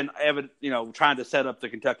 and then Evan, trying to set up the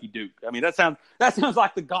Kentucky Duke. I mean, that sounds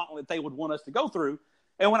like the gauntlet they would want us to go through.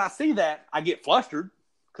 And when I see that, I get flustered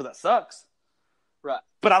because that sucks. Right.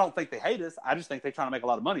 But I don't think they hate us. I just think they're trying to make a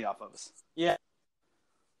lot of money off of us. Yeah.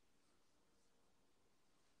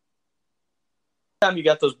 Anytime you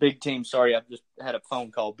got those big teams, sorry, I've just had a phone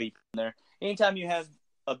call beep in there. Anytime you have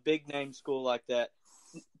a big name school like that,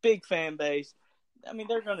 big fan base, I mean,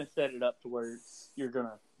 they're going to set it up to where you're going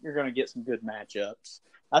to get some good matchups.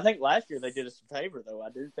 I think last year they did us a favor, though.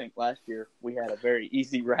 I do think last year we had a very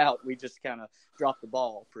easy route. We just kind of dropped the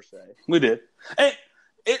ball, per se. We did. And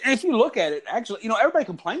if you look at it, actually, everybody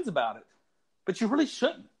complains about it, but you really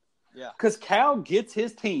shouldn't. Yeah. Because Cal gets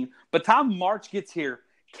his team. By the time March gets here,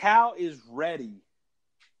 Cal is ready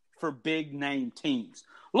for big-name teams.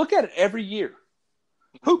 Look at it every year.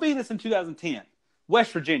 Who beat us in 2010?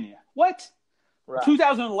 West Virginia. What? Right.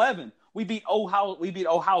 2011, we beat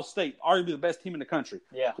Ohio State, arguably the best team in the country.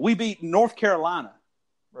 Yeah. We beat North Carolina.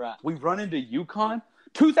 Right. We run into UConn.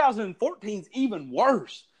 2014 is even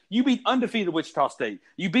worse. You beat undefeated Wichita State.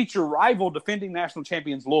 You beat your rival defending national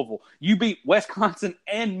champions Louisville. You beat Wisconsin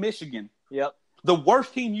and Michigan. Yep. The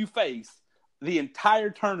worst team you face the entire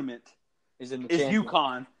tournament is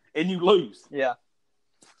UConn, and you lose. Yeah.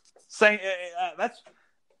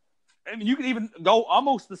 You can even go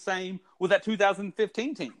almost the same with that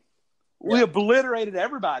 2015 team. Yeah. We obliterated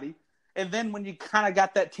everybody, and then when you kind of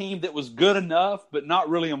got that team that was good enough but not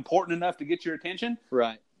really important enough to get your attention,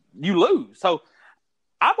 right, you lose. So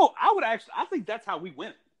I think that's how we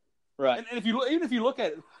win. Right. And if you look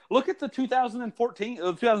at the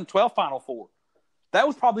 2012 Final Four. That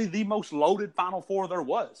was probably the most loaded Final Four there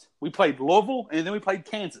was. We played Louisville, and then we played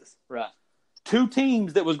Kansas. Right. 2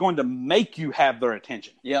 teams that was going to make you have their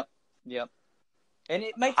attention. Yep. And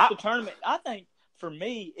it makes the tournament, I think, for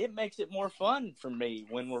me, it makes it more fun for me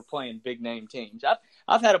when we're playing big-name teams.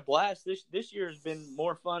 I've had a blast. This year has been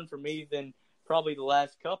more fun for me than probably the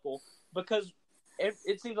last couple because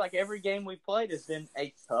it seems like every game we've played has been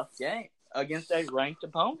a tough game against a ranked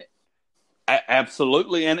opponent.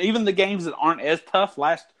 Absolutely. And even the games that aren't as tough,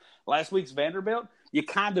 last week's Vanderbilt, you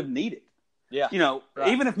kind of need it. Yeah. Right.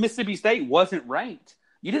 Even if Mississippi State wasn't ranked,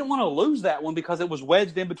 you didn't want to lose that one because it was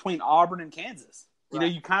wedged in between Auburn and Kansas.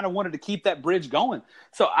 Right. You kind of wanted to keep that bridge going.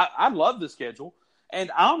 So I love the schedule.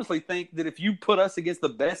 And I honestly think that if you put us against the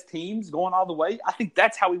best teams going all the way, I think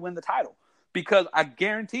that's how we win the title. Because I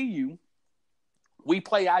guarantee you, we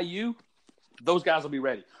play IU, those guys will be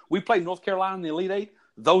ready. We play North Carolina in the Elite 8,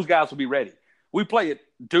 those guys will be ready. We play at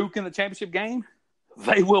Duke in the championship game,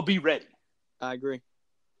 they will be ready. I agree.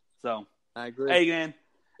 So I agree. Hey, man,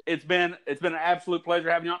 it's been an absolute pleasure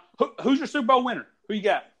having you on. Who's your Super Bowl winner? Who you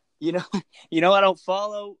got? I don't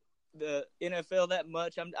follow the NFL that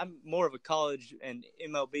much. I'm more of a college and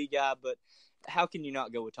MLB guy, but how can you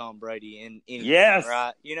not go with Tom Brady in anything, yes.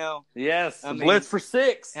 right? Yes, blitz for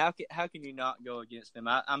 6. How can you not go against him?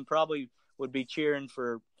 I'm probably would be cheering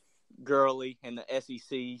for Gurley and the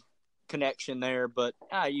SEC connection there, but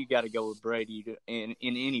you got to go with Brady in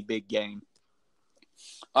any big game.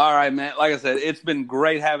 All right, man. Like I said, it's been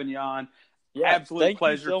great having you on. Yeah, absolute thank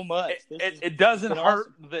pleasure. you so much. It doesn't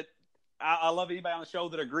hurt awesome. that I love anybody on the show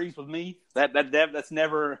that agrees with me. That's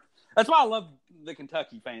never. That's why I love the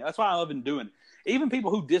Kentucky fan. That's why I love doing it. Even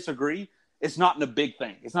people who disagree, it's not in a big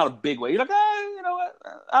thing. It's not a big way. You're like, you know what?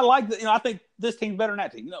 I like that. You know, I think this team's better than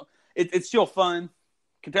that team. You know, it's still fun.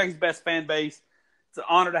 Kentucky's best fan base. It's an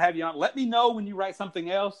honor to have you on. Let me know when you write something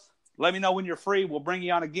else. Let me know when you're free. We'll bring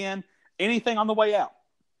you on again. Anything on the way out.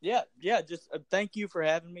 Yeah. Just thank you for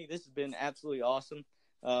having me. This has been absolutely awesome.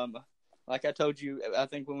 Like I told you, I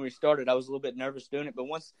think when we started, I was a little bit nervous doing it, but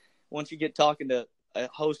once you get talking to a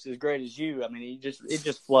host as great as you, I mean, it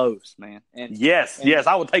just flows, man. And yes,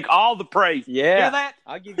 I will take all the praise. Yeah, hear that?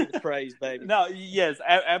 I'll give you the praise, baby. No, yes,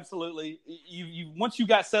 absolutely. You once you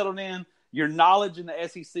got settled in, your knowledge in the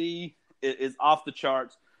SEC is off the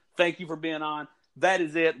charts. Thank you for being on. That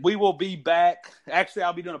is it. We will be back. Actually,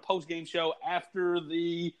 I'll be doing a post-game show after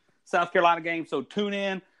the South Carolina game, so tune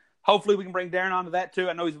in. Hopefully, we can bring Derrin on to that, too.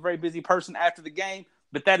 I know he's a very busy person after the game,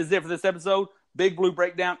 but that is it for this episode. Big Blue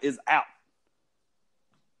Breakdown is out.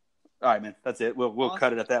 All right, man. That's it. We'll awesome.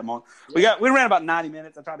 Cut it at that moment. Yeah. We ran about 90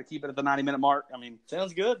 minutes. I tried to keep it at the 90-minute mark. I mean,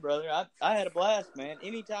 sounds good, brother. I had a blast, man.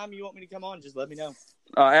 Anytime you want me to come on, just let me know.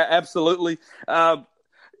 Absolutely.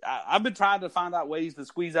 I've been trying to find out ways to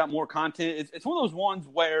squeeze out more content. It's one of those ones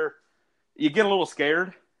where you get a little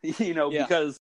scared, because